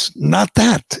it's not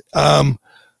that.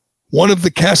 One of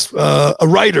the cast, a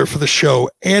writer for the show,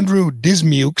 Andrew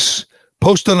Dismukes,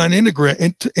 posted on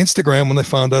Instagram when they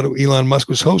found out who Elon Musk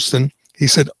was hosting. He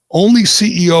said, only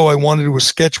CEO I wanted to do a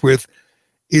sketch with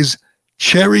is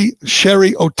Sherry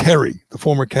O'Terry, the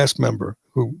former cast member,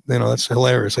 who, that's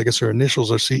hilarious. I guess her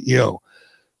initials are CEO.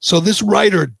 So this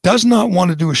writer does not want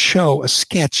to do a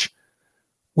sketch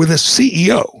with a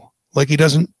CEO. Like he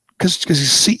doesn't, because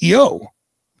he's CEO.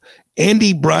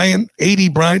 Adie Bryant,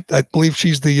 I believe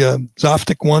she's the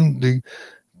Zoftic one, the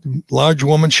large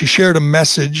woman. She shared a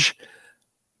message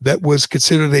that was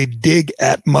considered a dig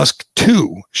at Musk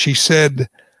too. She said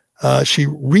she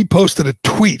reposted a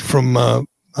tweet from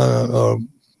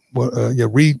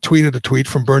retweeted a tweet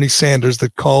from Bernie Sanders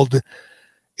that called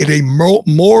it a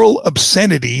moral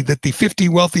obscenity that the 50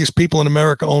 wealthiest people in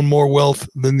America own more wealth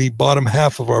than the bottom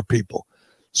half of our people.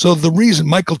 So the reason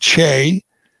Michael Che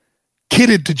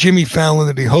kidded to Jimmy Fallon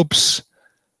that he hopes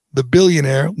the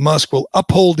billionaire Musk will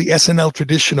uphold the SNL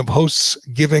tradition of hosts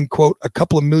giving, quote, a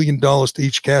couple of $1 million to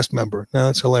each cast member. Now,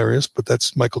 that's hilarious, but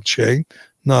that's Michael Che.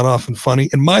 not often funny.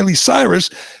 And Miley Cyrus,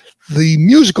 the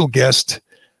musical guest,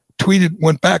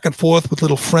 went back and forth with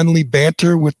little friendly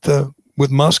banter with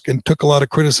Musk, and took a lot of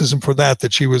criticism for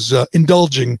that she was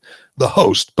indulging the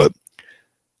host. But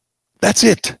that's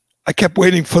it. I kept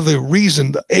waiting for a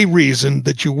reason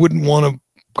that you wouldn't want to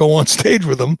go on stage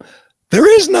with him. There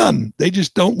is none. They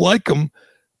just don't like him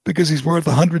because he's worth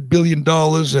 $100 billion,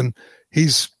 and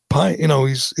he's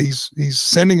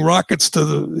sending rockets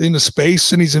into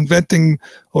space, and he's inventing,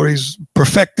 or he's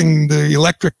perfecting the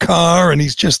electric car, and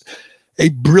he's just a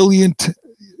brilliant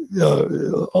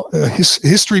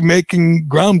history-making,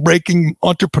 groundbreaking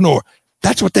entrepreneur.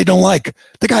 That's what they don't like.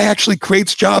 The guy actually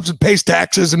creates jobs and pays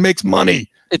taxes and makes money.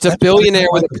 It's a billionaire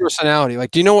with a personality.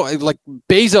 Like, do you know, like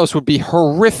Bezos would be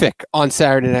horrific on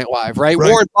Saturday Night Live, right?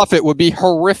 Warren Buffett would be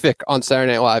horrific on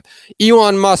Saturday Night Live.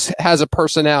 Elon Musk has a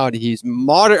personality. He's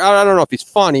modern. I don't know if he's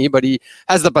funny, but he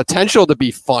has the potential to be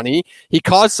funny. He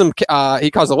caused a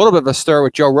little bit of a stir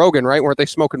with Joe Rogan, right? Weren't they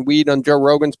smoking weed on Joe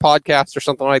Rogan's podcast or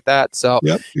something like that? So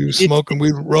yep, he was smoking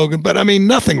weed with Rogan, but I mean,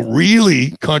 nothing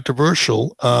really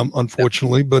controversial,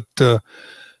 unfortunately. But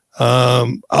I'll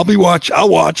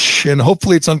watch, and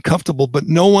hopefully it's uncomfortable, but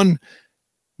no one,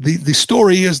 the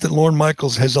story is that Lorne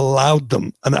Michaels has allowed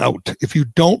them an out. If you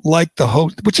don't like the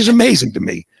host, which is amazing to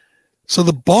me. So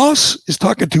the boss is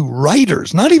talking to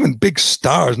writers, not even big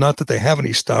stars, not that they have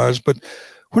any stars, but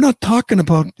we're not talking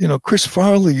about, Chris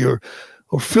Farley or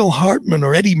Phil Hartman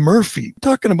or Eddie Murphy.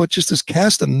 We're talking about just this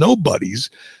cast of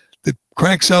nobodies that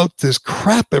cranks out this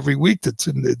crap every week that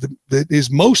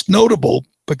is most notable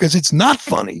because it's not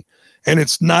funny and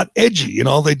it's not edgy, and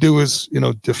all they do is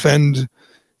defend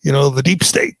the deep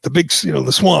state, the big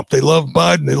the swamp. They love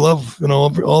Biden, they love all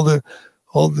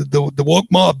the woke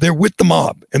mob. They're with the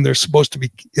mob, and they're supposed to be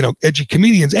edgy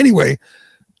comedians anyway.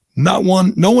 No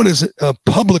one has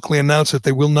publicly announced that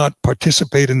they will not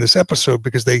participate in this episode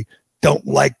because they don't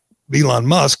like Elon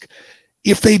Musk.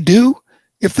 If they do,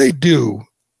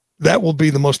 that will be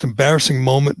the most embarrassing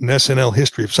moment in SNL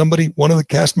history. If one of the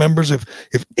cast members, if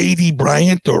A.D.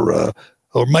 Bryant or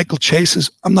Michael Chase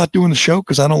says, I'm not doing the show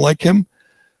because I don't like him.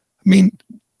 I mean,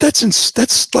 that's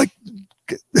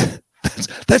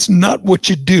not what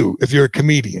you do if you're a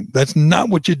comedian. That's not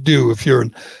what you do if you're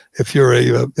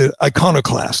a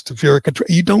iconoclast. If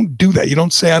you don't do that. You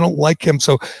don't say I don't like him.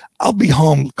 So I'll be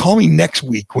home. Call me next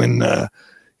week when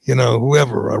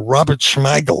whoever Robert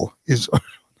Schmigel is.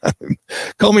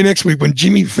 Call me next week when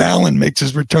Jimmy Fallon makes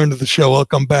his return to the show. I'll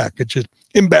come back. It's just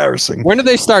embarrassing. When do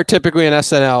they start typically in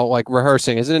SNL, like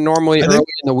rehearsing? Isn't it normally early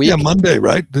in the week? Yeah, Monday,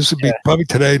 right? This would be probably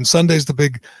today, and Sunday's the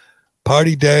big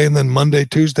party day, and then Monday,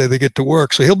 Tuesday, they get to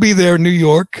work. So he'll be there in New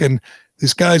York, and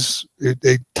this guy's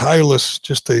a tireless,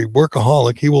 just a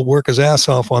workaholic. He will work his ass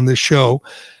off on this show,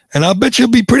 and I'll bet you'll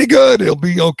be pretty good. He'll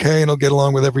be okay, and he'll get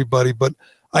along with everybody, but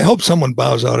I hope someone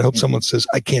bows out. I hope someone says,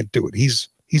 I can't do it. He's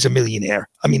a millionaire.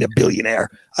 I mean, a billionaire.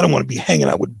 I don't want to be hanging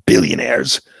out with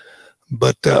billionaires,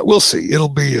 but we'll see. It'll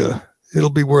be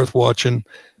worth watching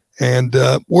and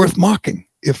worth mocking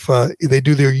if they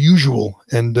do their usual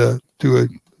and do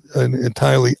an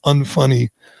entirely unfunny.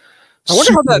 I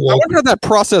wonder how that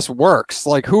process works.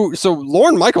 Like so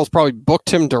Lorne Michaels probably booked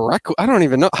him directly. I don't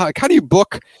even know. How do you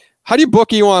book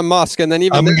Elon Musk? And then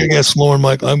I'm going to guess Lorne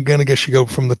Michaels. I'm going to guess you go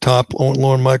from the top,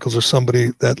 Lorne Michaels or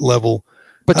somebody that level.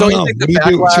 But don't you think the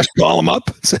backlash, just call him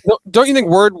up? Don't you think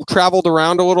word traveled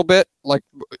around a little bit, like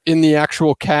in the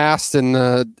actual cast and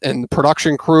the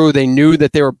production crew? They knew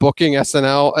that they were booking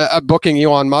booking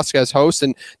Elon Musk as host,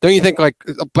 and don't you think like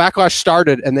a backlash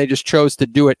started and they just chose to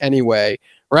do it anyway?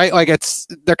 Right? Like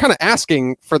they're kind of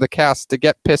asking for the cast to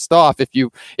get pissed off if you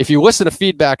listen to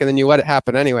feedback and then you let it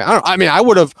happen anyway. I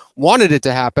would have wanted it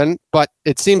to happen, but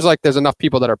it seems like there's enough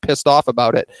people that are pissed off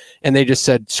about it and they just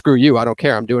said, screw you, I don't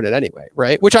care, I'm doing it anyway,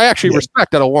 right? Which I actually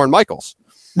respect out of Lorne Michaels.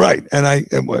 Right. And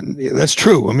that's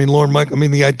true. I mean,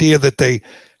 the idea that they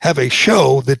have a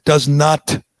show that does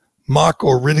not mock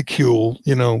or ridicule,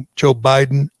 Joe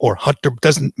Biden or Hunter,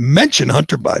 doesn't mention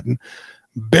Hunter Biden,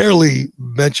 barely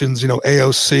mentions,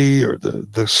 AOC or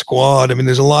the squad. I mean,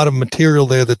 there's a lot of material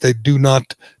there that they do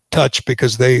not touch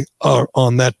because they are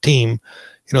on that team.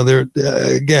 They're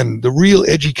again, the real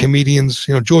edgy comedians,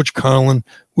 George Carlin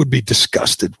would be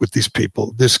disgusted with these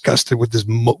people, disgusted with this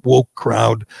woke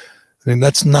crowd. I mean,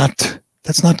 that's not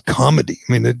comedy.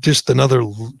 I mean, it's just another,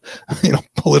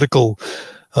 political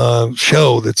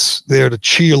show that's there to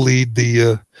cheerlead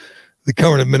the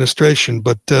current administration,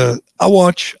 but I'll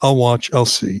watch, I'll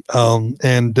see,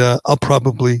 and I'll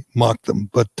probably mock them.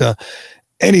 But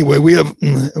anyway, we have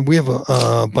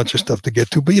a bunch of stuff to get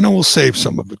to, but we'll save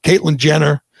some of it. Caitlyn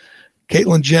Jenner,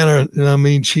 I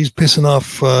mean, she's pissing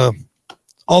off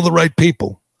all the right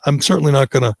people. I'm certainly not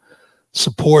going to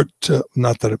support,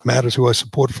 not that it matters who I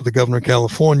support for the governor of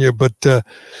California, but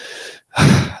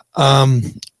I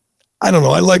don't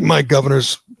know. I like my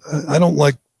governors. I don't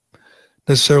like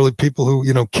necessarily people who,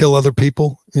 kill other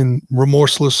people in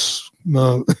remorseless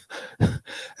and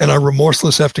are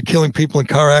remorseless after killing people in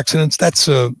car accidents. That's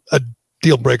a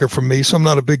deal breaker for me. So I'm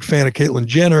not a big fan of Caitlyn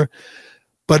Jenner,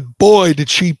 but boy, did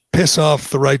she piss off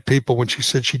the right people when she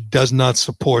said she does not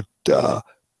support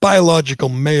biological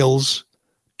males,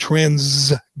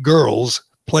 trans girls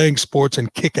playing sports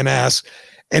and kicking ass.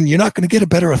 And you're not going to get a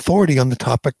better authority on the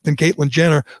topic than Caitlyn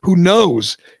Jenner, who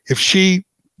knows if she,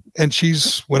 and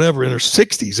she's whatever in her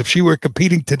 60s, if she were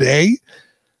competing today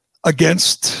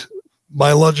against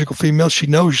biological females, she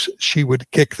knows she would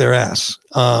kick their ass.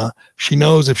 She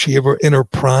knows if she ever in her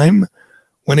prime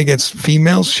went against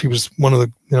females, she was one of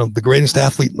the greatest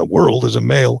athlete in the world as a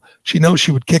male. She knows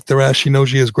she would kick their ass. She knows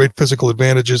she has great physical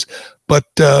advantages, but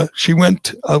she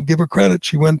went, I'll give her credit,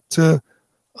 she went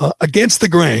against the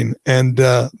grain, and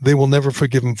they will never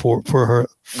forgive him for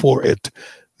it.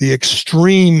 The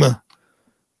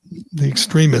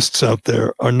extremists out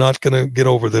there are not going to get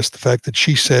over this. The fact that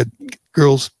she said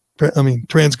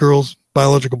trans girls,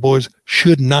 biological boys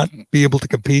should not be able to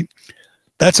compete.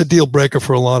 That's a deal breaker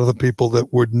for a lot of the people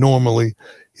that would normally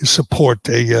support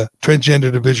a transgender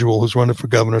individual who's running for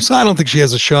governor. So I don't think she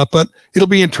has a shot, but it'll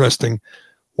be interesting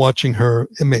watching her.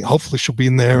 Hopefully she'll be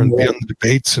in there and be on the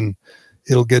debates, and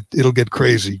it'll get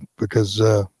crazy because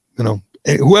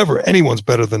anyone's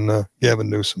better than Gavin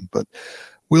Newsom. But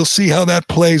we'll see how that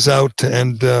plays out,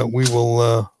 and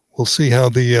we'll see how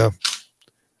the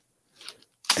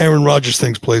Aaron Rodgers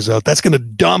things plays out. That's going to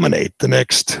dominate the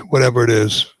next whatever it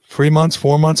is. 4 months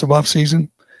of offseason,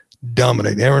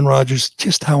 dominate. Aaron Rodgers,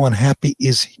 just how unhappy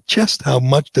is he? Just how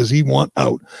much does he want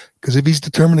out? Because if he's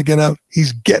determined to get out,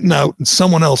 he's getting out, and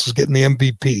someone else is getting the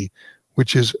MVP,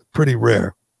 which is pretty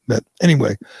rare. But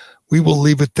anyway, we will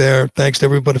leave it there. Thanks to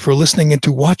everybody for listening and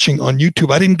to watching on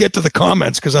YouTube. I didn't get to the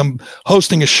comments because I'm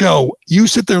hosting a show. You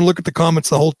sit there and look at the comments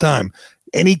the whole time.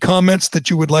 Any comments that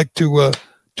you would like to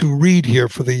read here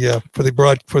for the show?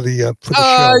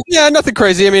 Yeah, nothing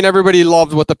crazy. I mean, everybody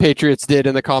loved what the Patriots did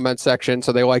in the comment section,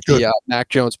 so they like the Mac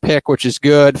Jones pick, which is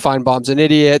good. Finebaum's an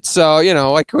idiot, so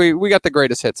we got the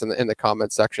greatest hits in the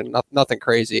comment section. Nothing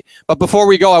crazy. But before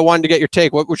we go, I wanted to get your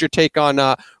take. What was your take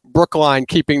on Brookline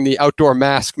keeping the outdoor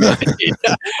mask mandate?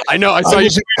 I know. I saw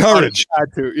you encouraged.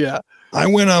 Yeah. I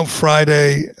went out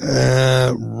Friday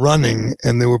running,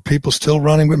 and there were people still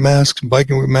running with masks,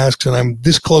 biking with masks, and I'm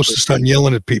this close to starting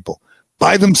yelling at people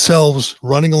by themselves,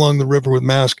 running along the river with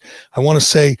masks. I want to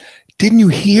say, didn't you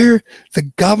hear? The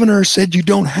governor said you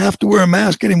don't have to wear a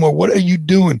mask anymore. What are you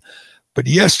doing? But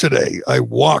yesterday, I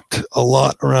walked a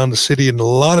lot around the city, and a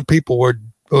lot of people were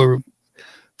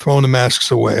throwing the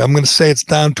masks away. I'm going to say it's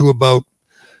down to about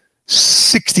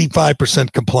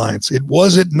 65% compliance. It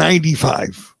was at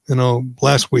 95%.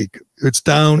 Last week. It's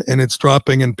down and it's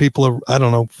dropping, and people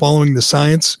are, following the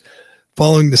science,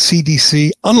 following the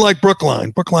CDC. Unlike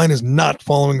Brookline is not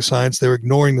following the science. They're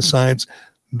ignoring the science.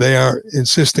 They are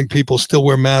insisting people still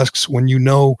wear masks when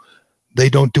they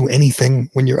don't do anything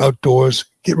when you're outdoors.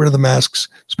 Get rid of the masks,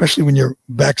 especially when you're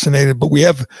vaccinated. But we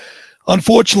have,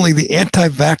 unfortunately, the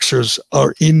anti-vaxxers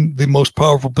are in the most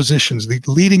powerful positions. The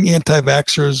leading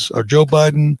anti-vaxxers are Joe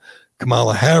Biden,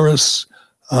 Kamala Harris,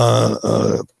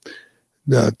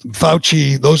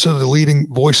 Fauci. Those are the leading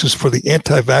voices for the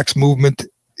anti-vax movement.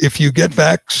 If you get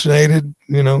vaccinated,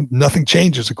 nothing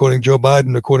changes, according to Joe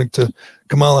Biden, according to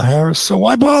Kamala Harris. So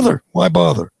why bother?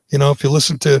 If you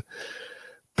listen to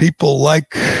people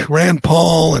like Rand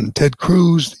Paul and Ted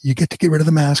Cruz, you get to get rid of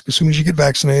the mask as soon as you get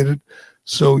vaccinated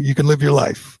so you can live your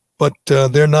life. But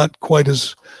they're not quite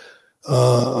as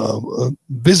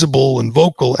visible and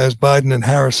vocal as Biden and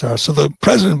Harris are. So the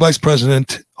president and vice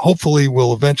president hopefully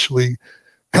will eventually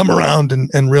come around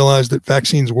and realize that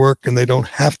vaccines work and they don't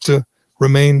have to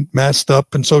remain masked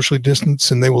up and socially distanced,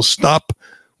 and they will stop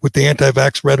with the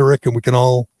anti-vax rhetoric, and we can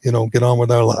all, get on with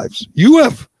our lives.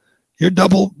 You're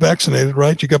double vaccinated,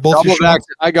 right? You got both your shots?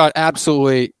 I got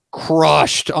absolutely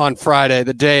crushed on Friday,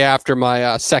 the day after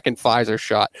my second Pfizer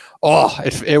shot. Oh,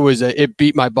 it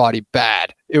beat my body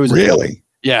bad. It was really.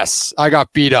 Yes, I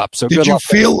got beat up. So did you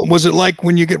feel? Was it like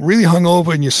when you get really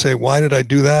hungover and you say, "Why did I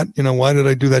do that? Why did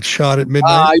I do that shot at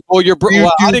midnight?"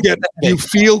 You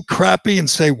feel crappy and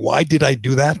say, "Why did I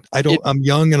do that? I'm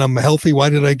young and I'm healthy. Why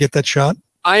did I get that shot?"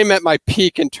 I'm at my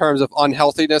peak in terms of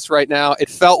unhealthiness right now. It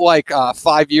felt like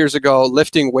 5 years ago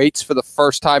lifting weights for the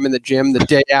first time in the gym the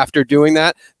day after doing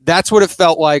that. That's what it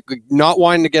felt like, not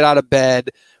wanting to get out of bed,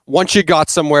 once you got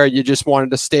somewhere, you just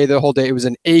wanted to stay the whole day. It was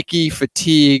an achy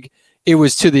fatigue. It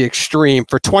was to the extreme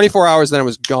for 24 hours. Then it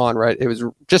was gone, right? It was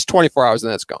just 24 hours and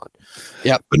then it's gone.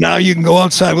 Yep. But now you can go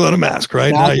outside without a mask,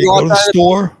 right? Now you go to the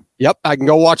store. Yep. I can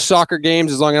go watch soccer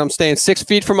games as long as I'm staying 6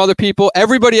 feet from other people.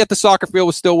 Everybody at the soccer field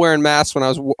was still wearing masks when I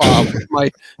was with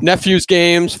my nephew's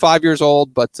games, 5 years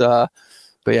old. But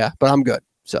I'm good.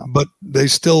 So, but they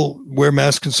still wear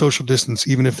masks and social distance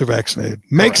even if they're vaccinated.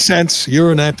 Makes sense.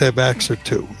 You're an anti-vaxxer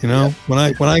too. You know, when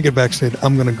I get vaccinated,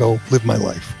 I'm going to go live my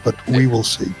life. But we will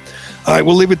see. All right,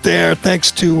 we'll leave it there.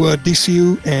 Thanks to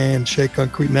DCU and Shea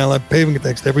Concrete and Allied Paving. And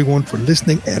thanks to everyone for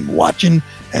listening and watching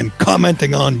and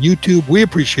commenting on YouTube. We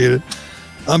appreciate it.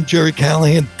 I'm Jerry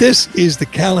Callahan. This is the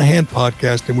Callahan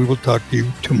Podcast, and we will talk to you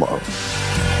tomorrow.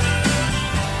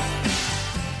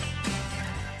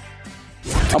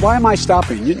 Why am I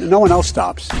stopping? No one else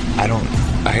stops.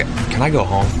 Can I go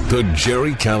home? The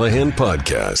Jerry Callahan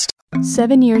Podcast.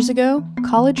 7 years ago,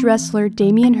 college wrestler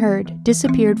Damian Hurd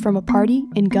disappeared from a party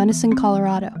in Gunnison,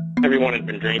 Colorado. Everyone had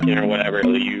been drinking or whatever,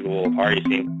 the usual party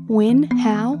scene. When,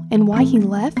 how, and why he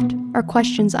left are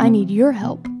questions I need your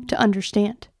help to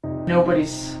understand.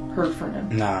 Nobody's heard from him.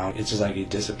 No, it's just like he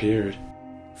disappeared.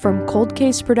 From Cold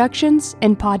Case Productions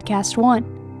and Podcast One,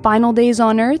 Final Days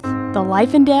on Earth, The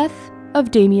Life and Death of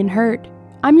Damian Hurd.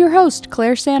 I'm your host,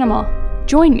 Claire Sandomal.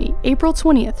 Join me April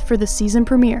 20th for the season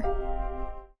premiere.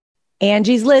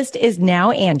 Angie's List is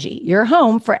now Angie, your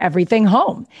home for everything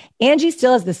home. Angie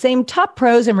still has the same top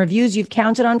pros and reviews you've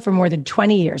counted on for more than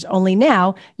 20 years. Only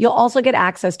now, you'll also get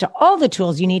access to all the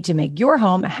tools you need to make your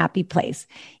home a happy place.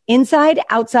 Inside,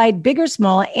 outside, big or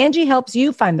small, Angie helps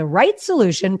you find the right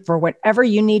solution for whatever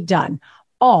you need done,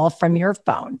 all from your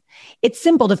phone. It's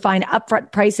simple to find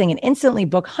upfront pricing and instantly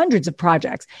book hundreds of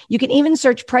projects. You can even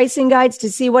search pricing guides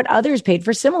to see what others paid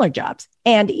for similar jobs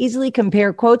and easily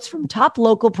compare quotes from top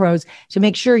local pros to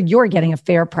make sure you're getting a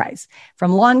fair price.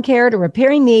 From lawn care to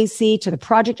repairing the AC to the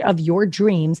project of your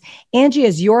dreams, Angie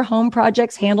has your home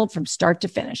projects handled from start to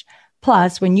finish.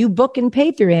 Plus, when you book and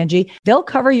pay through Angie, they'll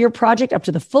cover your project up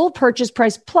to the full purchase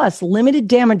price plus limited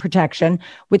damage protection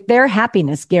with their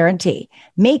happiness guarantee.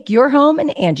 Make your home an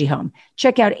Angie home.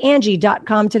 Check out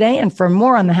Angie.com today. And for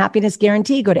more on the happiness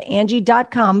guarantee, go to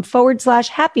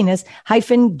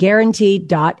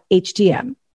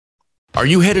Angie.com/happiness-guarantee.htm. Are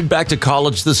you headed back to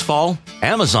college this fall?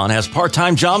 Amazon has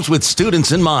part-time jobs with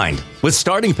students in mind. With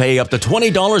starting pay up to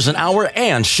 $20 an hour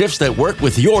and shifts that work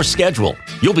with your schedule,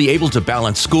 you'll be able to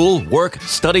balance school, work,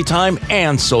 study time,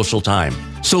 and social time.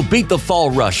 So beat the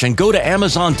fall rush and go to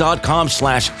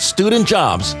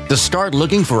Amazon.com/studentjobs to start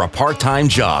looking for a part-time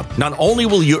job. Not only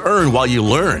will you earn while you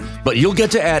learn, but you'll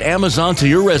get to add Amazon to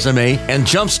your resume and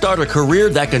jumpstart a career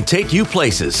that can take you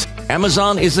places.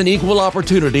 Amazon is an equal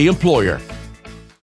opportunity employer.